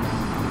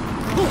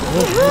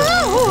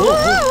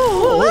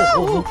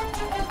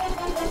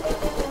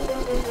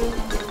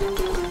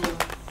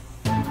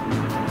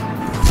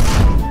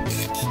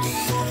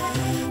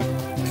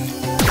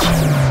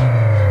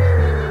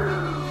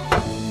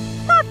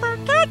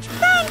 Catch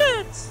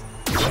bandits!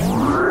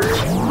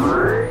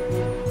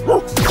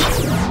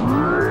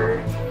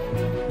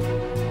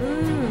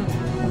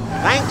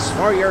 Thanks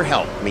for your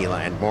help, Mila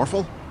and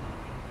Morphle.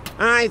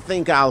 I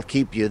think I'll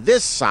keep you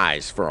this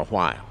size for a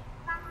while.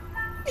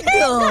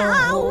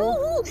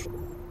 No.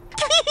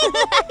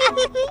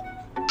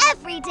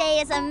 Every day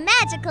is a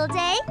magical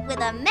day with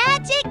a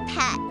magic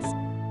pet.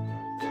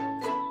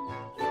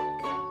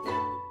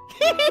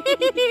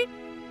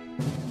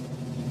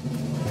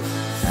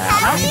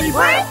 Happy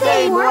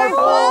birthday,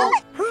 Morphle!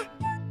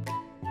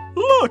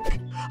 Look,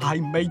 I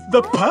made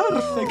the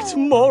perfect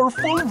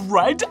Morphle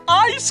red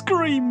ice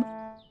cream.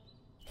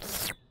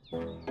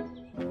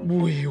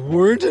 We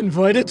weren't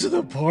invited to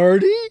the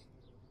party?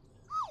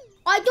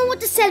 I don't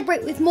want to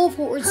celebrate with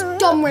Morphle's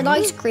dumb red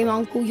ice cream,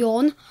 Uncle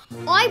Yawn.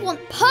 I want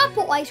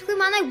purple ice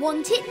cream and I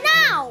want it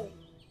now!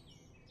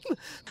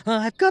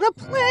 I've got a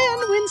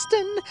plan,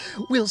 Winston.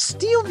 We'll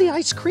steal the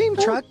ice cream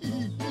truck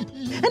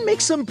and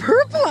make some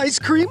purple ice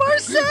cream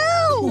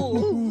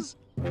ourselves.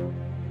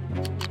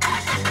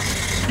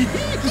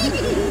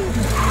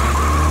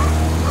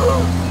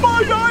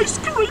 My ice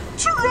cream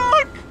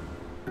truck!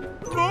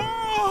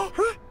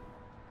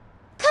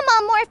 Come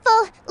on,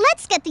 Morphle.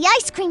 Let's get the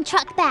ice cream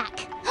truck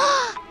back.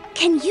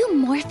 Can you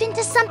morph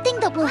into something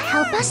that will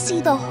help us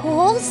see the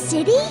whole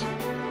city?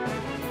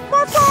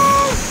 Morphle!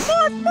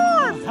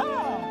 Morph!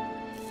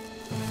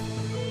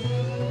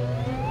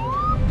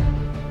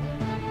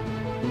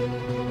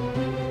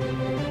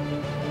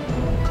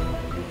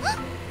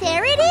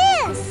 There it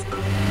is!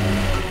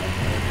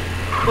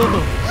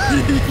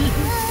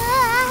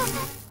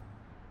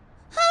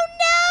 Oh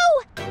no!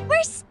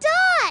 We're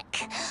stuck!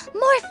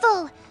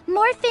 Morphle,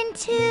 morph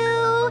into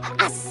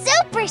a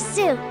super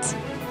suit!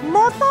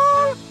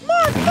 Morphle!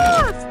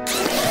 Morph!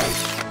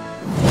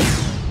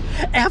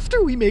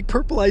 After we make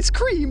purple ice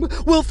cream,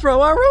 we'll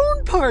throw our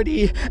own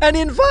party and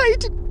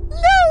invite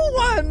no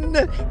one!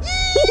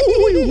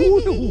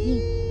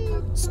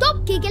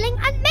 Stop giggling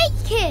and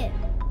make it!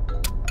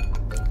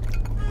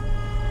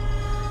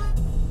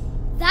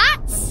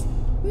 That's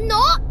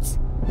not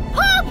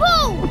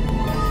purple!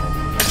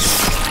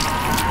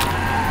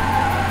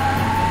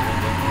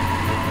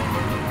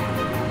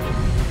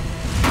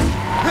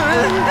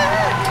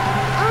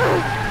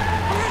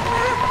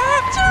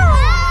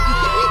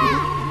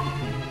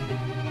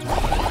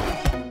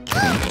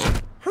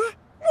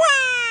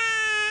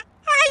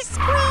 Ice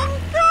cream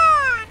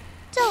gone!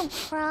 Don't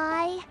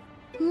cry.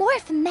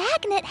 Morph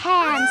magnet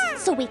hands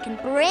so we can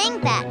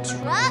bring that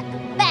truck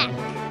back.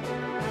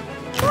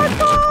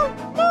 Morphle!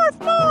 Morph!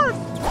 Morph!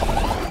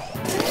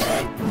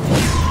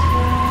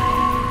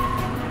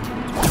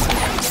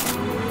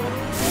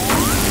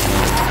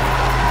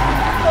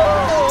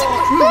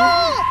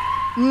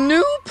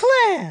 New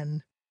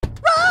plan!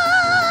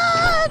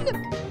 Run!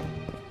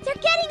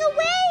 They're getting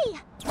away!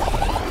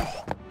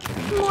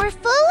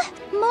 Morphle,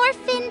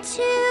 morph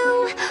into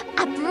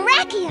a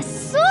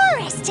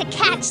brachiosaurus to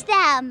catch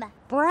them!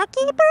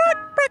 Bracky brack,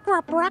 brack,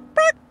 brack, brack,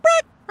 brack,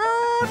 brack.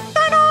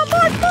 Dino,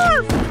 morph,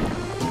 morph!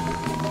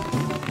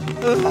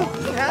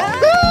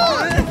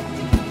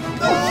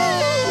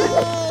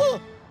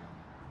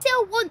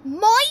 Still want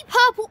my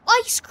purple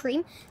ice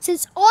cream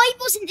since I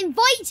wasn't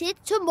invited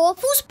to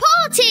Morphle's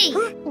party.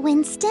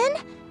 Winston,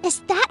 is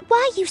that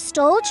why you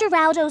stole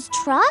Geraldo's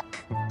truck?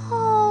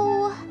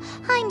 Oh,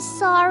 I'm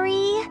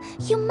sorry.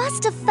 You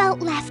must have felt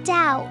left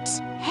out.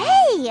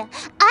 Hey,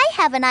 I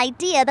have an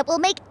idea that will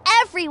make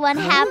everyone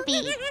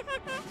happy.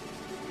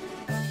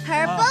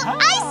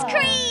 Purple ice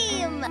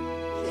cream!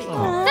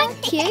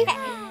 Thank you.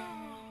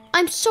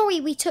 I'm sorry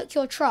we took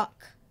your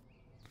truck.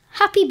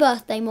 Happy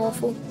birthday,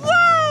 Morphle.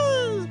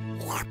 Yay!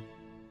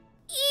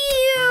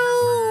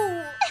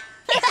 Ew!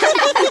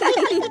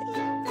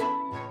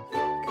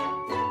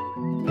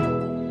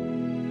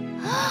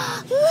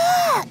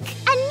 Look!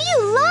 A new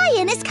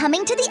lion is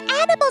coming to the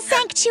animal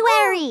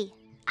sanctuary.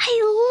 I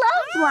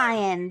love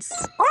lions.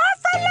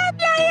 Orphle and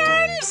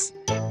lions!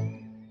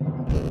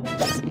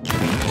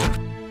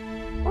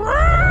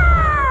 Lion!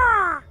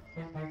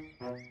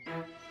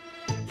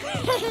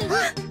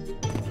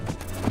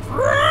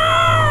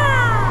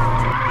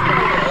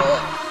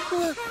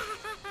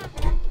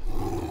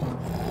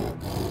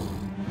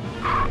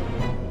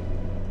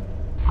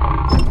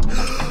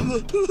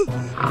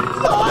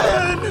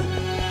 Lion!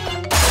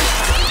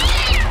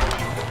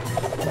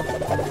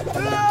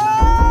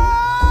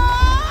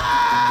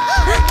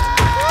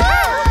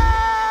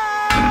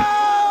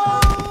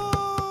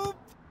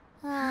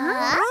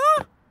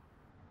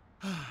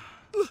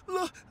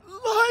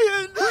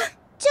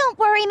 Don't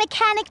worry,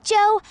 Mechanic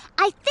Joe.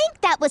 I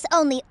think that was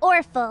only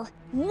Orphle.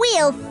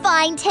 We'll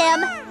find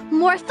him.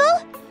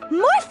 Morphle,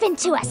 morph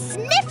into a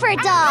sniffer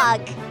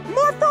dog.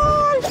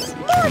 Morphle!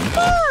 Morph,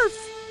 morph!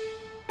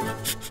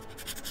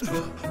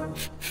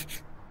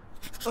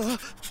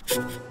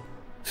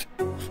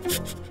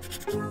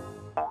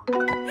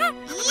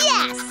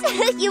 Yes!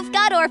 You've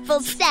got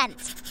Orphle's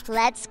scent.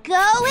 Let's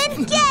go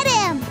and get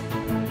him.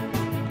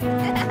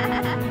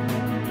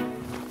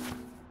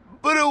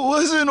 But it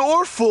wasn't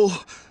Orphle.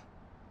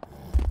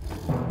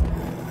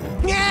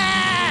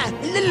 Yeah!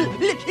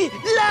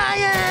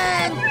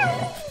 Lion!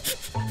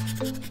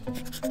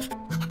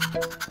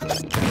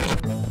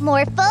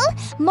 Morphle,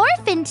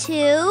 morph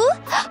into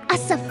a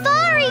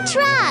safari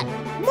truck.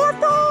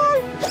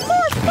 Morphle!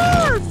 Morph,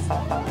 morph!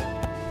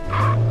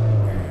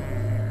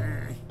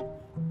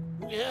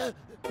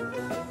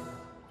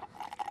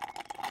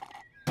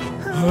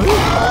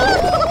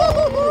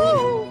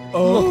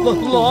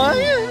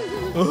 Lion?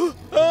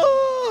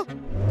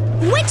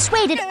 Which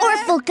way did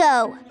Orphle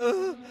go?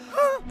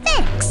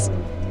 Thanks.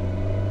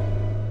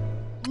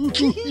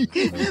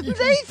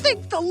 They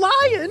think the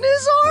lion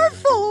is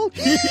Orphle.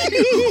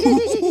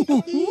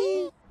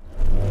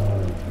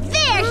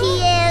 There he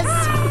is.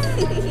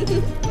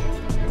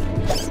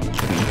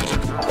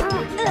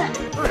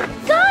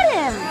 Got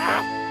him.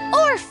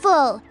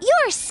 Orphle,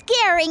 you're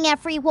scaring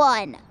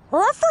everyone.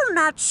 Orphle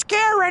not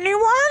scare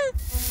anyone?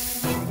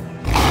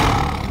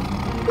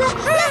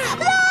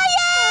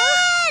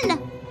 Lion!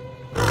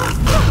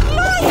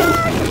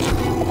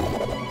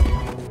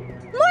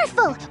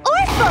 Morphle,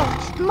 Orphle,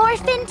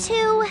 morph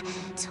into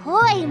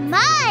toy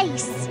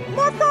mice.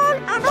 Morphle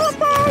and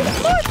Orphle,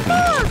 morph,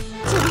 morph!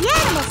 To the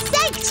animal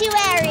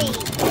sanctuary.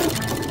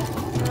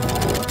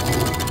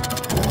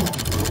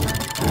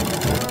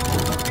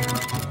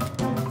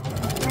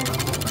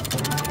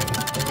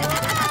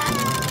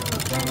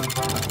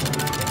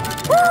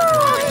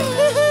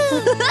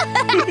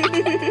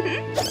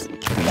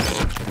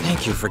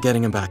 Thank you for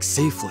getting him back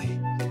safely.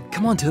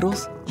 Come on,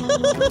 Toodles.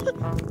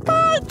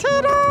 Bye,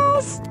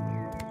 Toodles!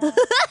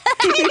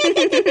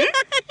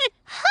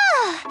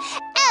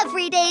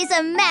 Every day's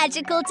a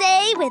magical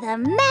day with a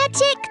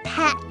magic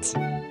pet.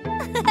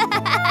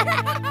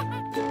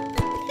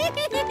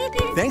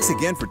 Thanks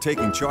again for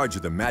taking charge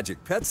of the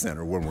Magic Pet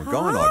Center when we're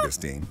gone,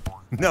 Augustine.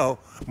 No,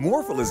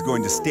 Morphle is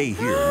going to stay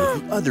here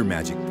with the other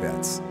magic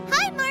pets.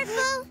 Hi,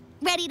 Morphle.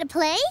 Ready to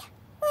play?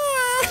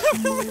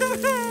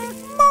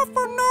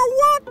 Morphle no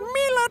want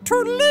Mila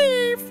to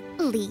leave.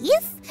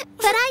 Leave?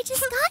 But I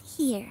just got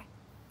here.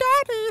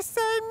 Daddy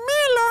say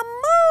Mila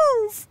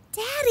move.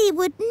 Daddy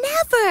would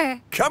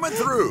never. Coming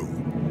through.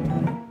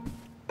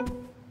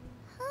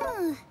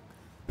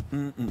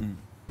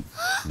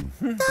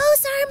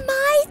 Those are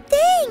my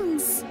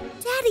things.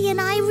 Daddy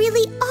and I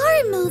really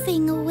are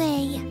moving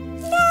away.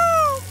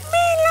 No,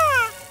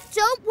 Mila!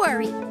 Don't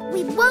worry.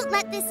 We won't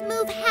let this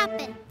move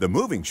happen. The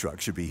moving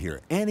truck should be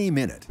here any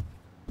minute.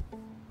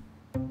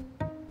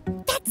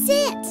 That's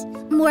it.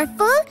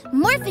 Morphle,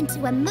 morph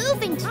into a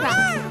moving truck.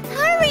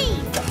 Hurry!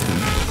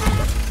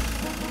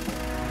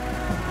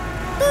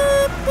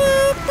 Beep,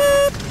 beep,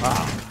 beep.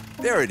 Ah,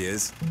 there it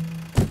is.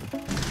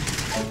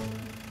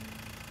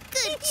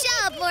 Good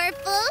job,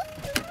 Morphle.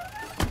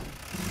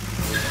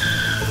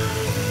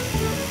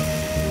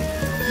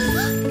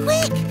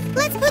 Quick,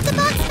 let's put the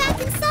box back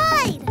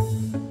inside.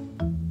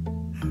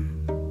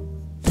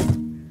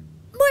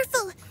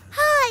 Morphle,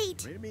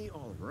 hide. Maybe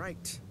all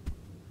right.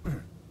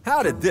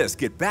 How did this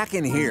get back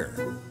in here?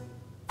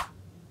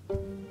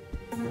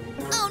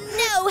 Oh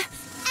no!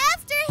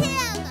 After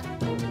him!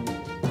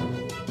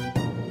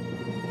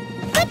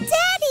 But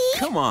Daddy!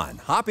 Come on,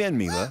 hop in,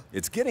 Mila.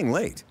 It's getting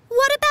late.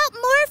 What about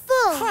Morphle?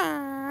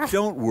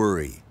 Don't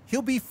worry.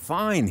 He'll be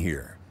fine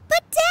here.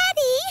 But,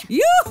 Daddy!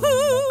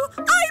 Yoo-hoo!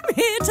 I'm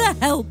here to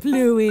help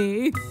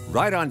Louie.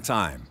 Right on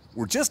time.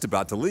 We're just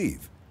about to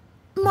leave.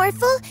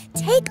 Morphle,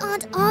 take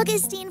Aunt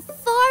Augustine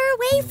far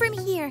away from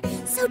here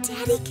so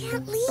Daddy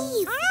can't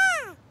leave.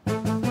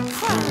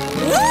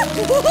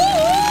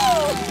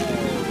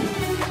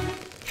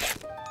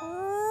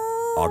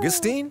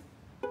 Augustine?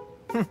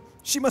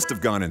 She must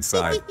have gone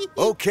inside.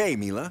 Okay,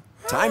 Mila.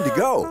 Time to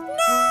go.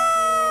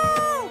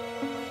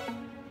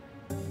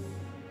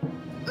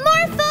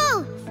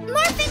 Morphle!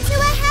 Morph into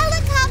a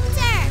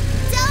helicopter!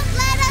 Don't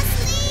let us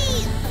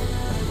leave!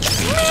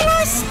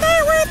 Mila, stay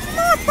with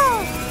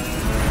Morphle!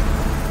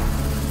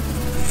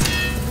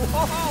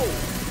 Whoa!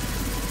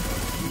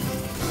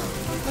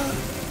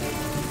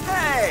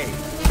 Hey!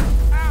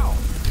 Ow!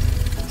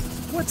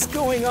 What's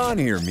going on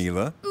here,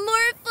 Mila?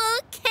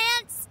 Morphle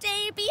can't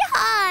stay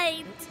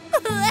behind.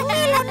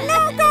 Mila,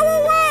 no, go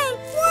away!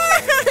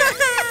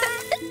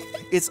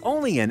 It's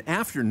only an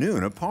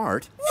afternoon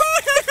apart.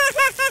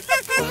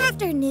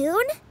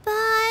 Afternoon?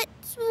 But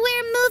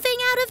we're moving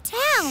out of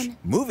town.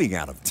 Moving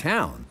out of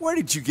town? Where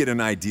did you get an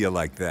idea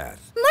like that?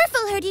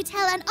 Morphle heard you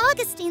tell Aunt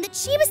Augustine that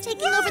she was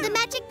taking over the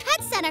Magic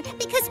Pet Center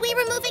because we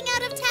were moving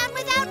out of town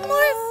without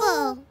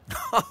Morphle.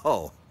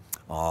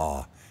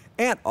 Oh,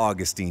 Aunt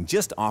Augustine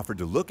just offered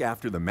to look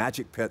after the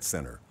Magic Pet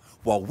Center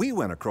while we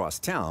went across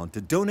town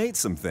to donate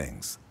some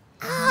things.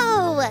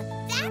 Oh,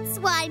 that's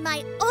why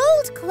my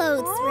old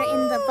clothes were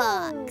in the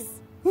box.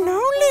 No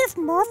leave,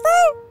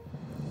 Morphle?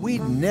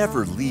 We'd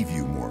never leave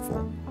you,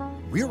 Morphle.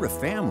 We're a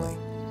family.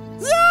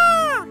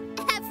 Yeah!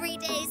 Every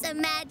day's a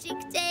magic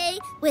day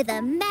with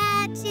a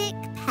magic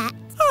pet.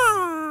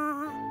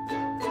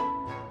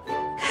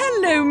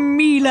 Hello,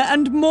 Mila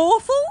and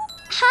Morphle.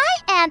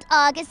 Hi, Aunt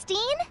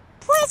Augustine.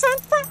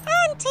 Present for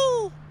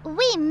Auntie.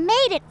 We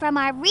made it from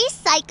our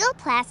recycled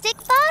plastic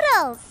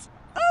bottles.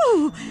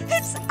 Oh,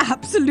 it's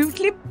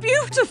absolutely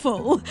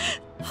beautiful.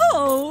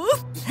 Oh,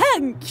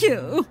 thank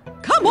you.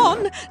 Come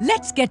on,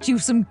 let's get you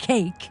some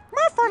cake.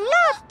 Morphle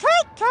loves cake.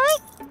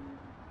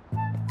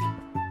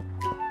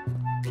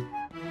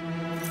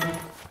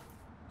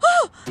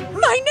 Oh,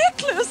 my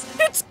necklace!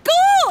 It's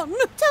gone!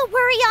 Don't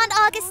worry, Aunt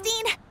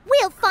Augustine.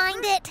 We'll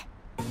find it.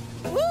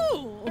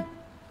 Ooh.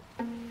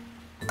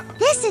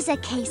 This is a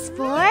case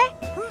for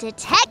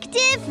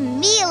Detective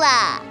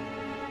Mila.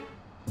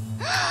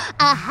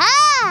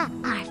 Aha!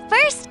 Our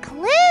first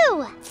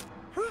clue!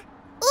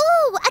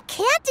 Ooh, a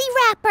candy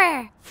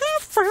wrapper! A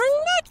fun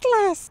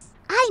necklace!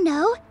 I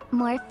know.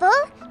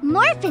 Morphle,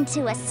 morph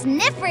into a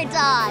sniffer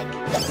dog.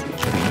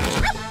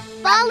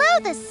 Follow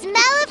the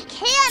smell of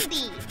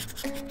candy.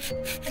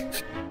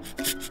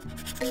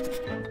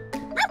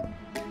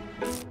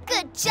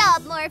 Good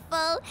job,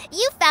 Morphle.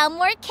 You found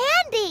more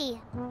candy.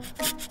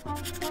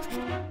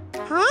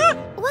 Huh?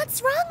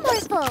 What's wrong,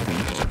 Morphle?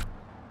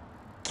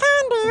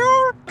 Candy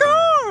all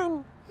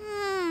gone.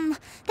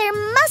 There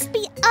must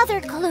be other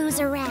clues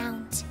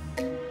around.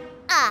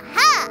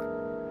 Aha!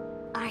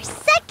 Our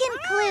second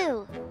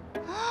clue.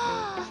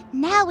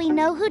 Now we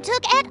know who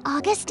took Aunt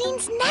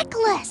Augustine's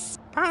necklace.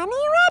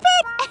 Bunny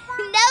Rabbit?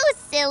 No,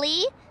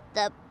 silly.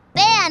 The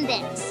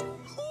Bandits.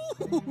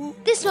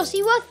 This must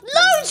be worth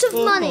loads of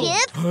money.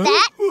 Give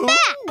that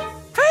back.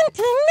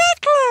 Auntie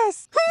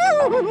necklace.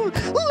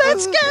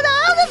 Let's get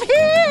out of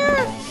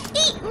here.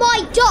 Eat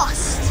my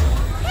dust.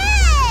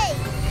 Hey!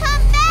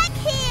 Come back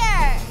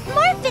here.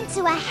 Morph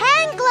into a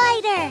hang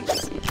glider.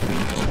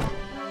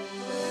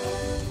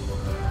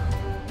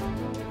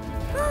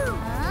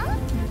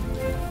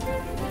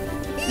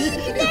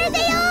 There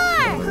they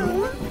are!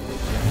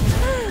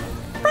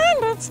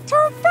 Bandits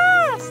too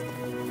fast!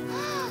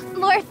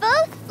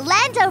 Morphle,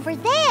 land over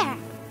there.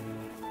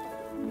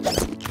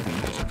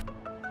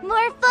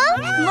 Morphle,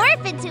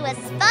 morph into a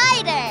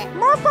spider.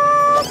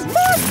 Morphle,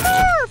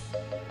 morph!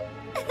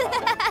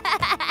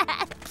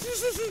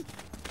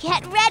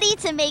 Get ready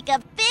to make a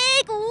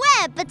big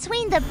web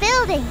between the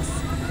buildings.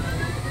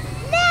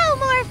 Now,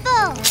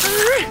 Morphle!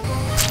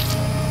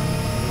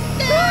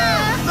 Yay!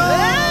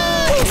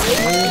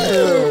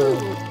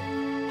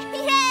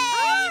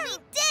 We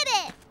did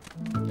it!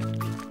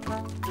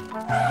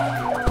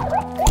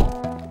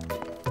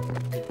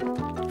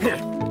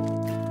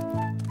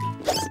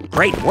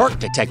 Great work,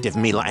 Detective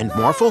Mila and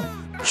Morphle.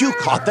 You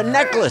caught the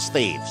necklace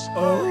thieves.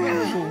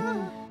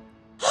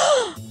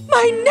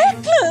 My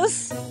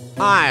necklace!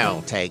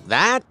 I'll take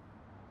that.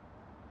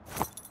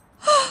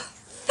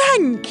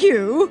 Thank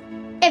you.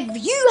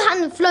 If you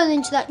hadn't flown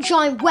into that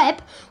giant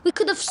web, we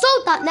could have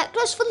sold that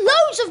necklace for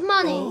loads of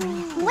money.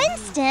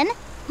 Winston,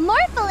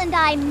 Morphle and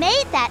I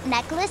made that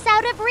necklace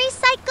out of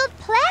recycled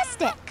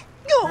plastic.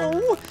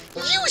 Oh,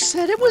 you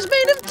said it was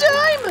made of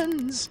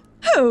diamonds.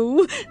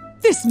 Oh,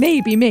 this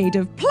may be made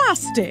of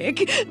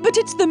plastic, but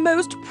it's the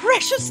most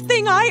precious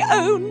thing I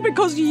own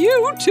because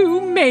you two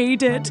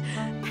made it.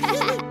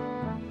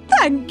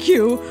 Thank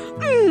you.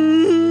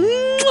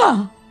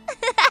 Mwah!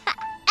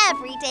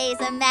 Every day's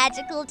a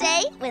magical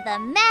day with a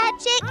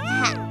magic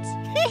hat.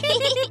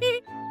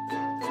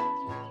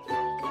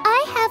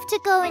 I have have to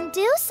go and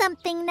do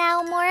something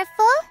now,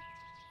 Morphle.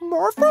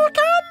 Morphle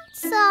come?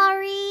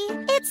 Sorry,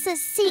 it's a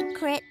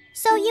secret,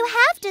 so you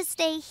have to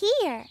stay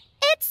here.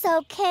 It's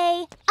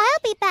okay. I'll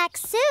be back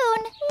soon.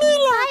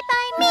 Mila!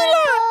 Bye-bye,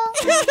 Mila!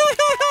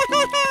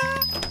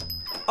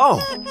 Oh!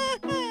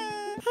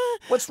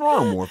 What's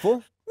wrong,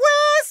 Morphle?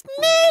 Where's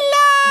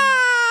Mila?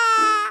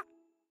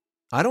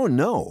 I don't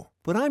know,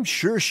 but I'm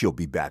sure she'll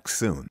be back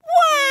soon.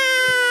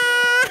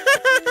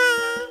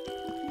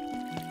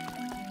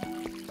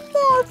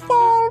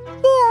 Morphle,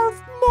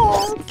 morph,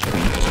 morph.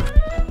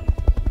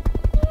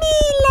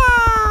 Mila!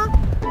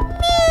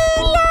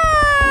 Mila!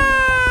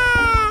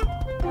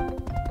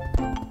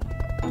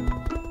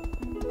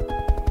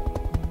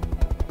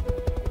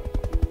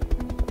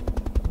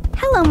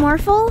 Hello,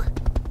 Morphle.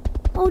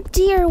 Oh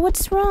dear,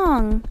 what's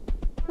wrong?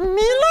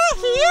 Mila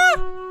here?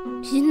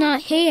 She's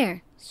not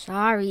here.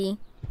 Sorry.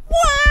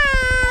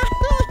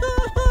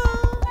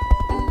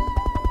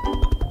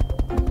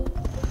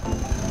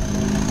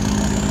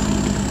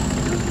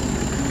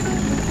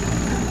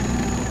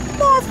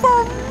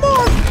 Morphle,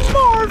 morph,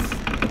 morph.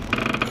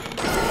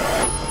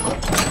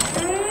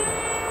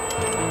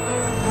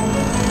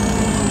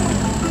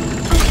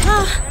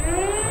 Huh?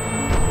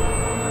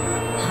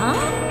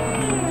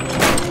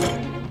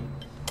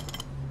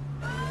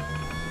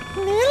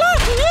 Mila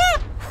here?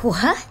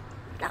 What?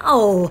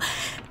 No,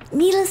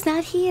 Mila's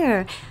not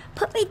here.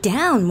 Put me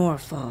down,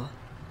 Morphle.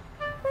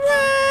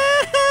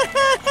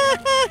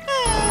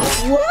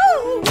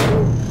 Whoa!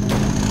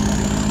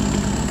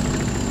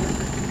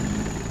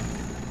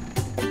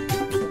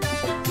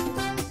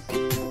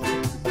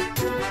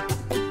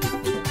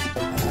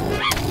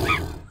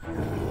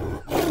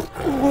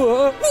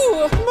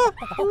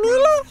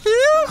 Mila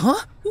here?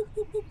 Huh?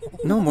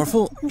 No,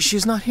 Morphle,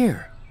 she's not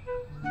here.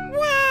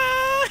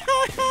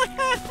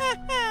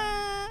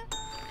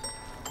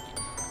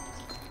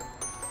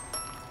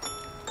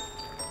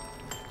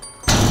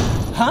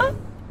 Huh?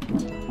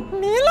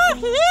 Mila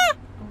here?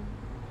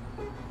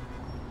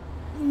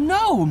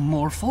 No,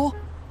 Morphle.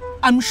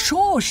 I'm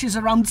sure she's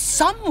around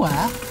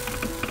somewhere.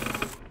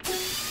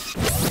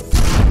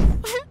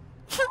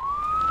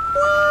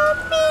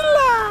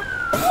 Mila!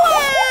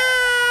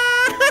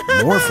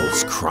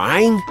 Morphle's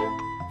crying?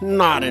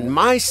 Not in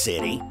my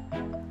city.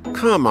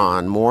 Come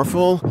on,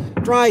 Morphle.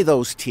 Dry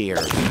those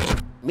tears.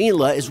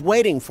 Mila is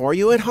waiting for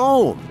you at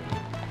home.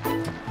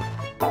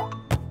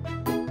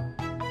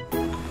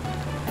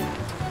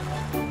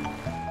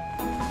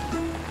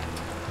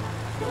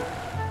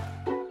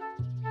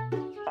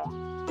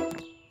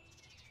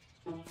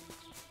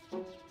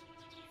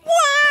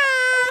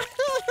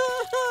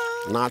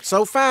 Not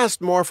so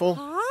fast, Morphle.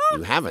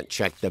 You haven't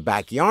checked the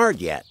backyard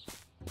yet.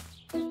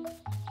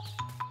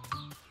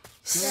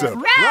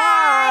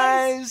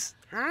 Surprise!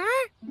 Huh?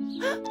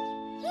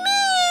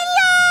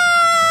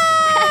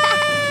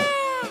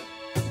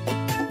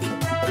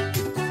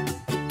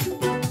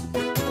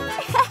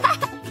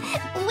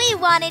 We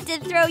wanted to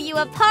throw you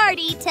a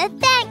party to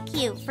thank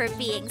you for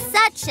being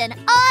such an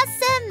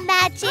awesome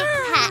magic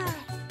pet.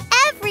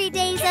 Every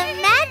day's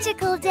a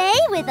magical day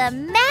with a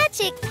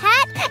magic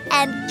pet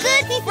and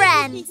good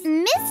friends.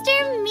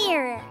 Mr.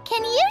 Mirror,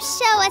 can you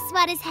show us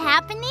what is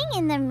happening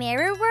in the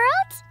mirror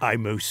world? I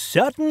most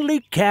certainly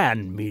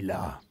can,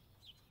 Mila.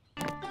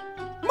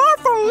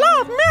 Morphle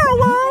love Mirror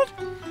World!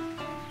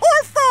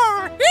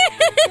 Orphle!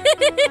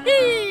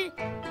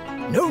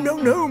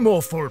 No,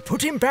 Morphle.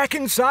 Put him back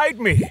inside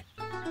me.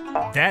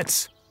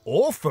 That's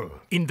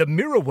awful. In the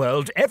mirror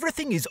world,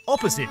 everything is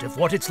opposite of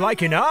what it's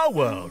like in our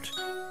world.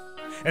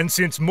 And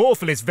since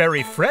Morphle is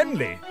very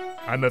friendly,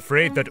 I'm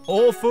afraid that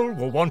Orphle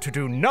will want to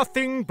do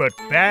nothing but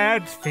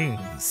bad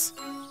things.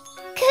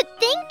 Good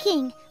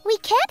thinking. We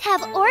can't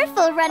have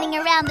Orphle running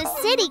around the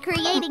city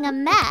creating a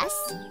mess.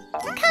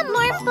 Come,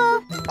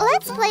 Morphle.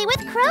 Let's play with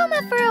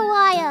Chroma for a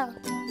while.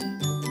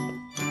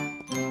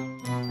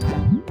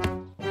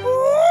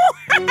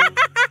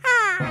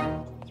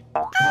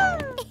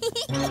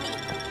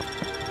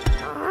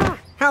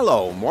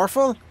 Hello,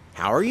 Morphle.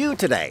 How are you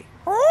today?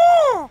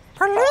 Oh,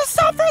 police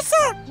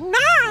officer,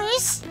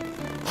 nice!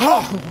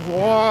 Oh,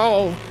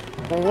 whoa!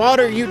 What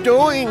are you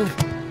doing?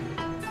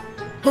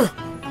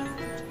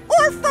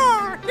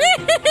 Orphle!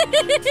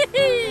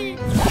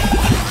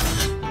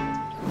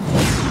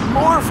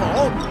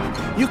 Morphle,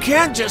 you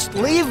can't just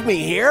leave me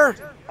here.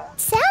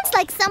 Sounds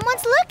like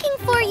someone's looking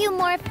for you,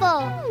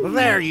 Morphle.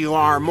 There you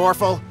are,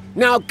 Morphle.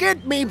 Now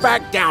get me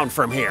back down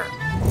from here.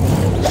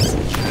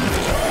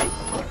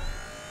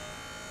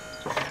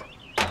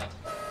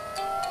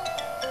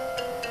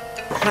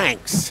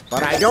 Thanks,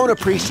 but I don't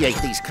appreciate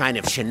these kind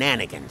of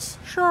shenanigans.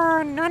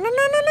 Sure, no.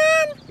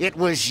 It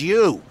was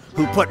you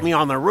who put me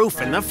on the roof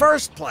in the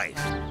first place.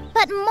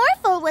 But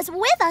Morphle was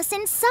with us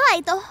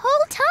inside the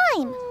whole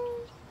time.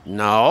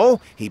 No,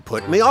 he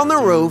put me on the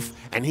roof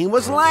and he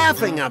was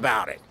laughing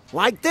about it,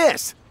 like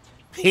this.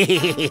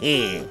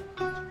 Oh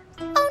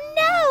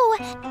no!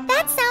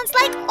 That sounds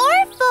like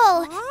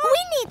Orphle!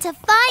 We need to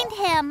find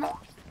him.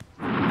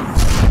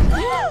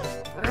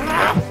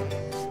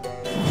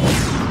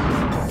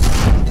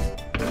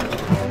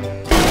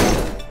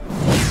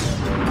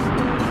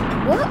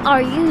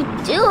 are you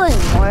doing,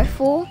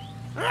 Morphle?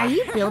 Are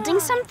you building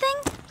something?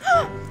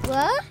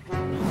 What?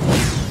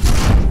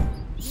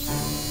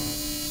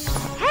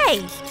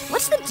 Hey,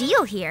 what's the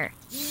deal here?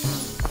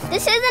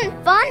 This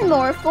isn't fun,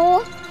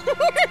 Morphle.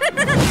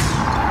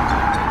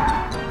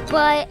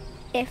 But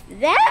if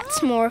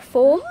that's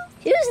Morphle,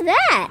 who's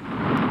that?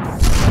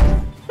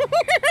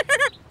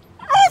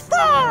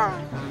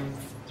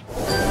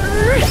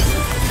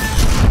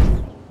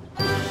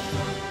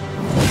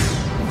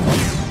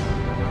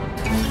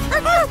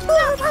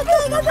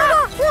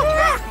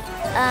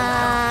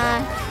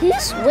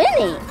 Who's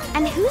winning?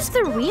 And who's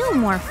the real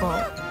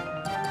Morphle?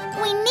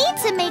 We need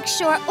to make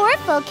sure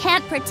Orphle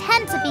can't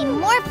pretend to be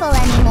Morphle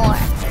anymore.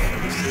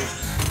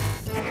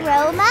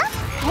 Roma,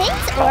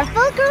 paint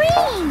Orphle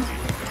green.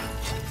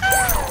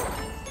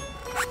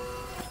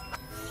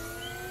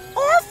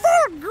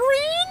 Orphle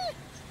green?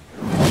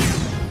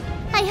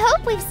 I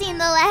hope we've seen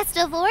the last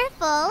of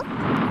Orphle.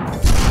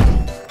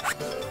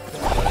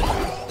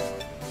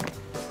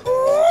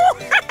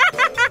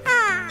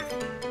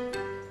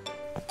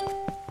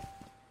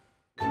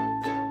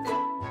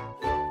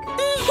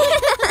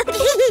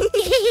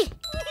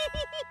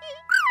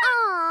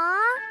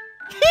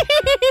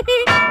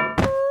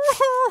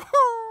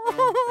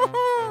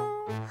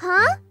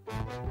 Huh?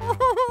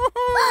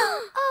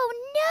 Oh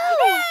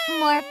no!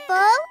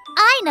 Morphle,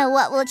 I know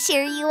what will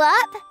cheer you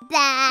up.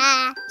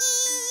 Blah.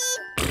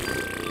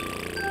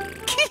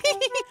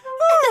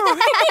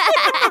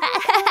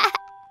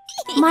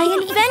 My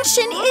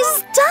invention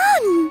is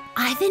done!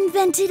 I've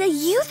invented a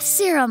youth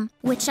serum,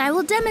 which I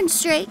will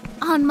demonstrate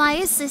on my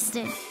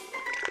assistant.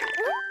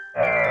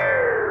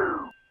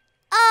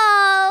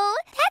 Oh,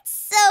 that's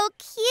so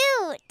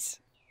cute.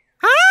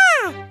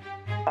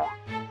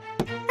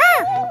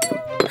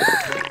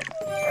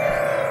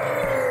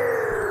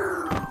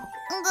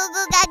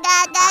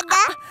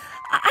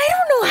 I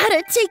don't know how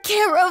to take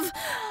care of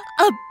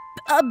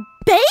a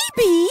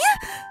baby.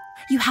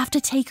 You have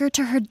to take her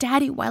to her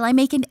daddy while I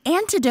make an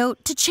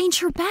antidote to change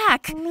her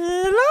back.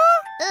 Mila?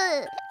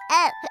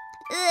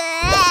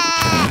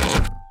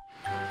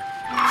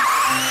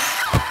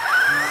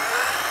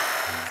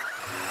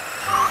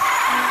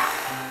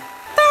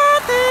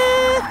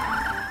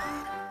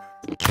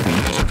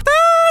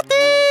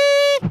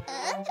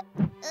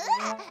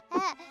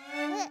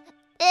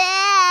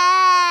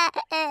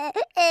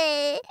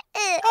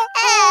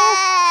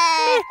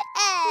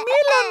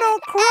 Mila, no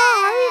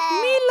cry.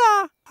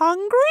 Mila,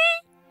 hungry?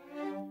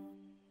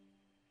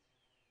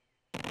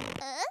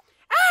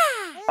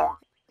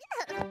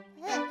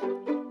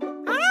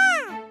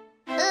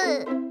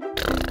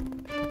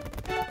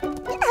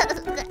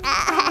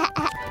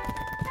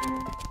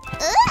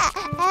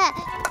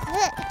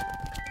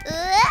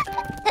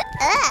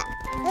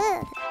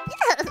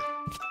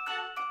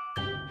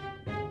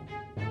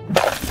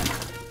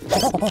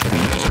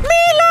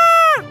 Mila!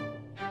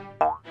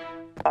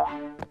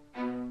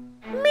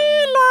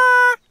 Mila,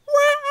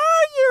 where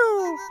are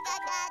you?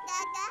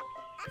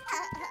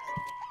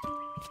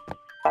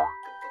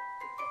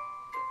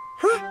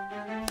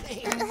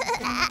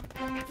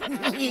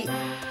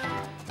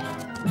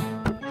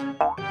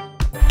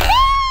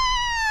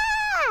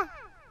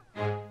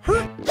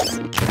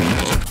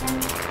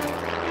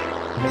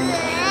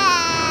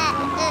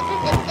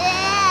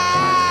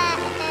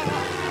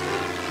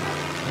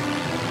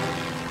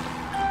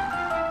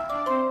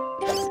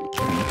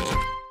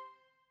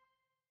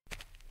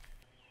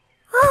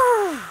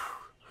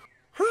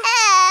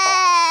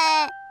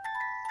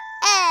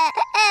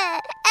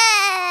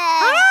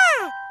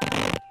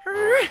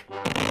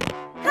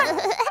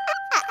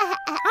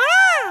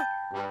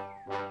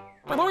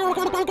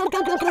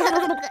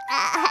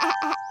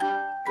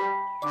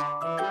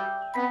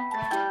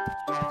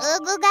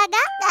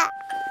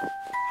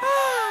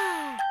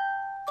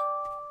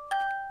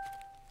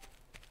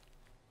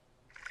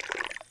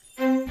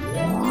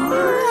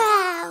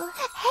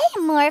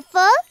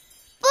 Morphle.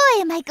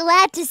 Boy, am I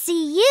glad to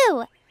see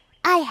you.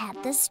 I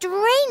had the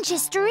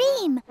strangest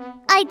dream.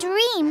 I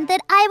dreamed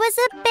that I was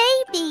a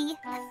baby.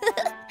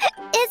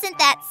 Isn't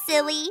that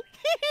silly?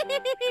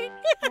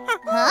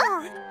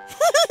 Huh?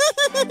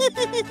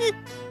 Yay!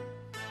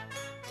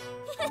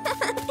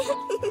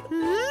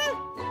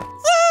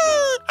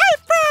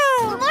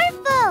 April!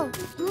 Morphle!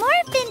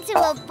 Morph into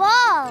a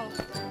ball.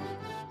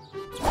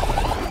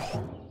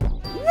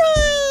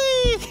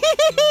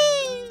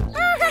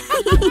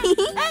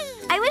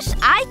 I wish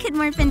I could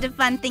morph into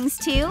fun things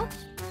too.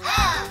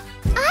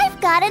 I've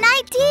got an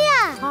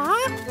idea!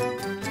 Huh?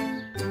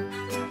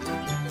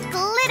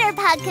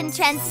 Glitterpug can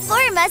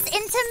transform us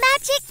into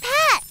magic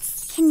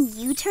pets! Can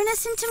you turn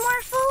us into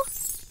Morphle?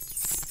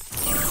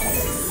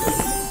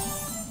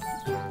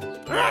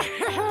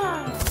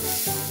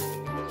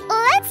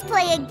 Let's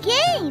play a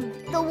game!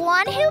 The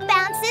one who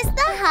bounces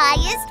the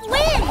highest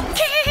wins!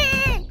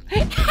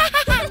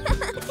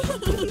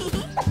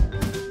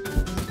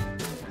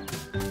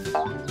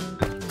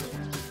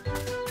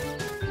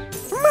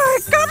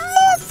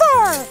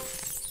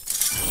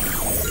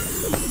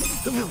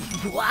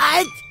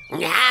 What?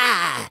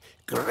 Ah,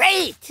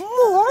 Great!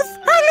 Morph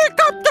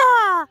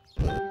helicopter!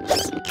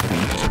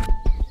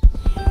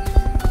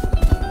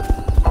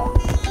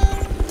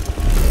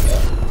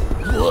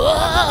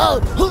 Whoa!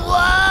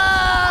 Whoa!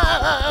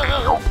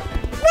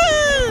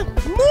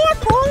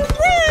 Morphle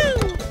wing!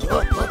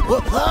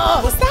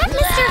 Is that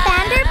Mr.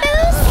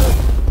 Vanderboos?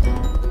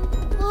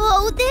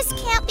 Oh, this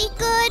can't be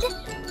good.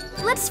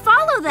 Let's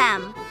follow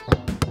them.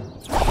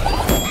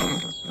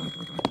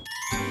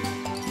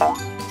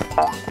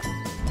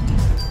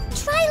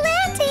 Try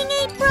landing,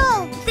 April.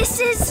 This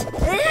is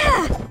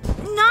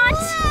not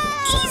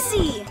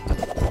easy.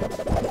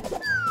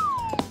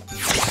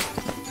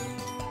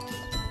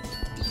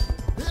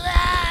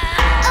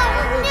 Oh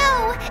no,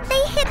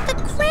 they hit the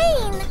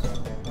crane.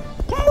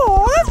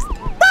 Morph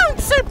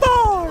bouncy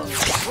ball!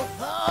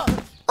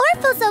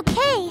 Orphle's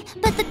okay,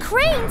 but the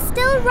crane's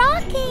still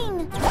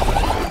rocking.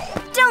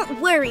 Don't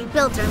worry,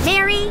 Builder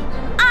Mary.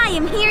 I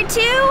am here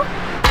to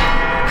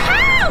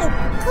help!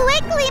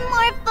 Quickly,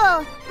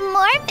 Morphle!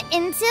 Morph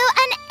into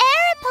an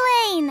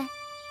airplane!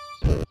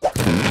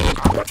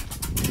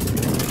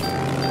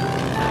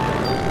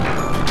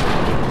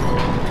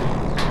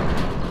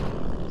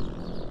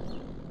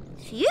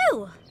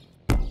 Phew!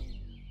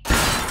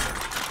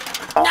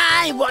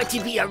 I want to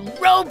be a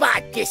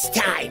robot this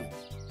time.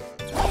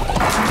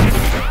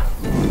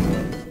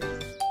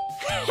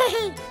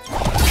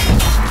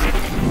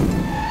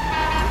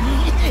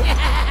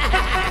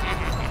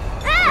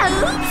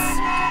 Oops!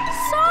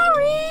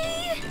 Sorry!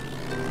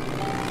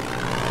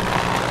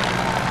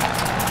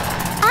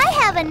 I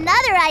have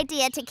another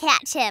idea to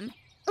catch him.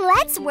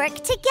 Let's work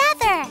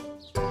together.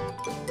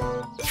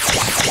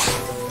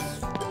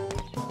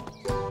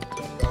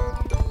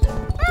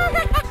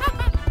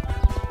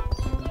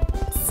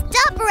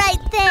 Stop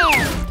right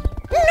there!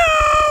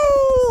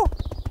 No!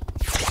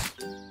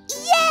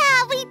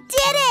 Yeah, we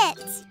did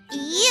it!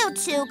 You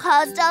two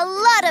caused a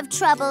lot of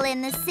trouble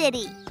in the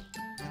city.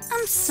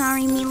 I'm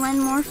sorry, Mila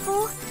and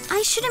Morphle.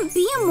 I shouldn't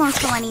be a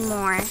Morphle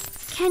anymore.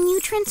 Can you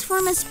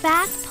transform us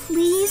back,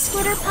 please,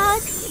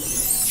 Glitterpug?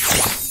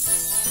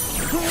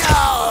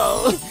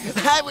 No!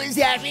 I was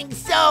having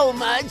so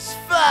much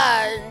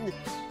fun!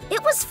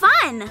 It was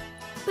fun,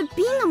 but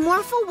being a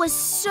Morphle was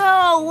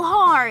so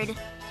hard.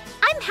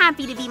 I'm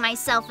happy to be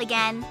myself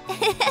again.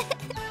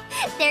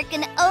 There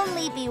can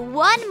only be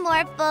one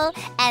Morphle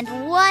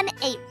and one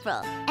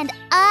April, and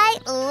I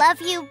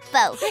love you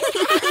both.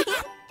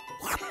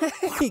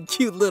 Hey,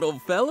 cute little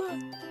fella.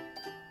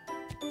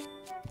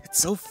 It's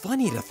so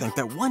funny to think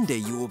that one day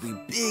you will be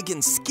big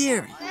and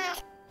scary.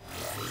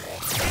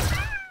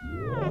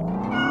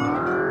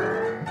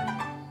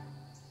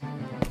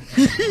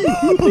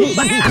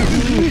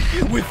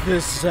 With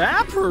this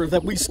zapper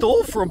that we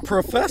stole from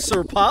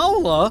Pofessor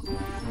Paula,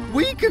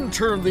 we can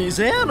turn these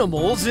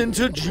animals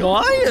into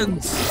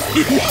giants.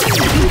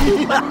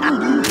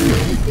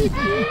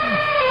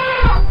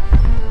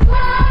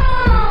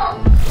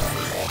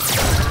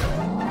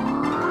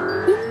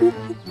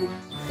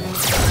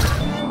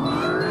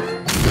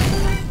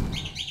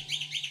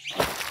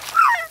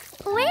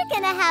 We're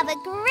gonna have a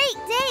great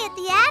day at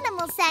the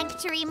animal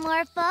sanctuary,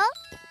 Morphle.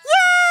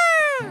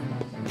 Yeah!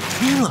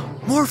 Mila,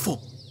 Morphle,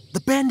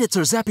 the bandits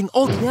are zapping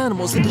all the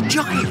animals into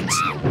giants.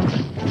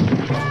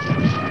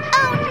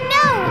 Oh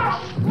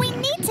no! We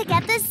need to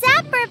get the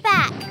zapper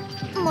back.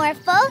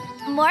 Morphle,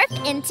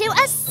 morph into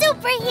a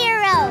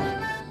superhero.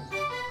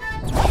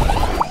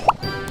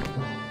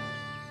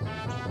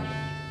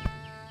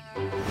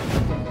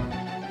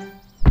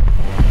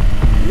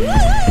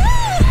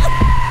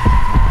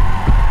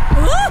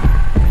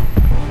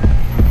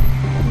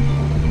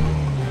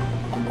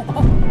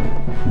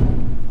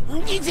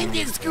 Isn't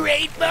this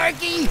great,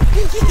 Marky?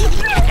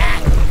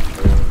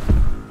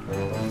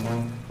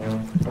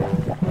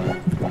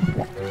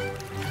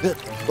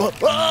 Oh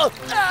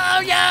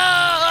no!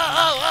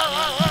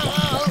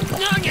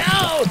 No,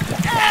 no!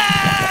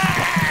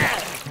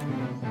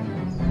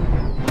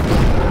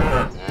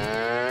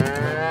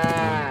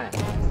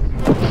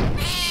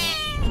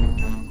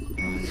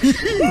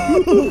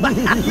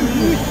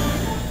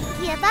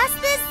 Give us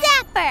the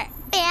zapper,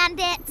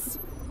 bandits.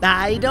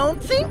 I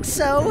don't think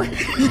so.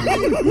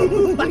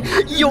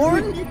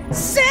 Yorn,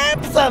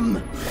 zap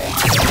them!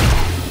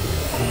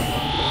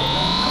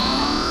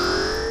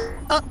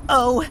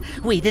 Uh-oh,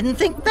 we didn't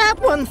think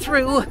that one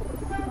through.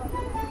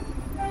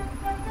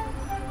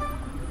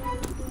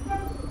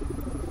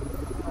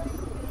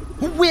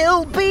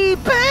 We'll be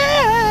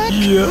back!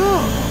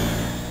 Yeah!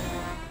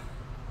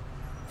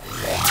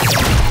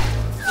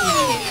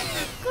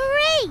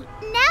 Great!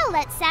 Now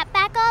let's zap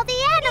back all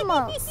the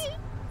animals.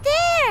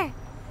 There!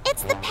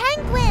 It's the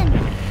penguin!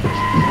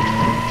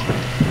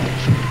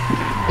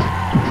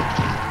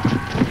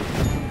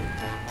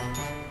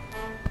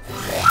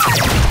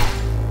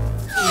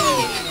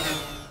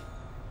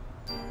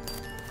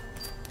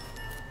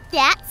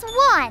 That's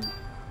one.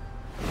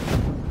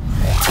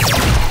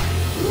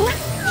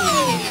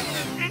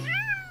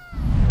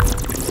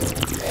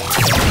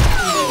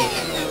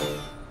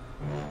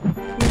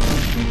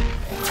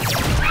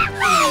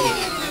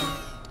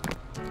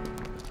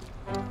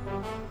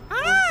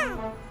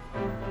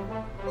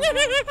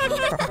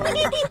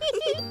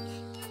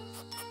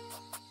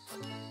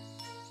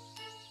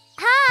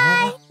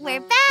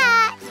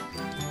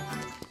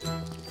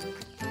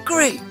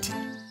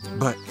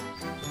 but...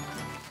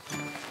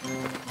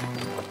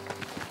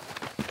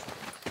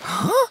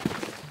 Huh?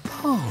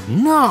 Oh,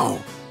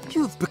 no!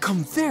 You've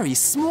become very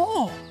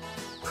small.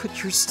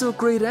 But you're still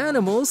great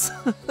animals.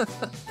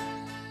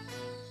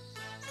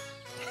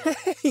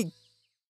 Hey,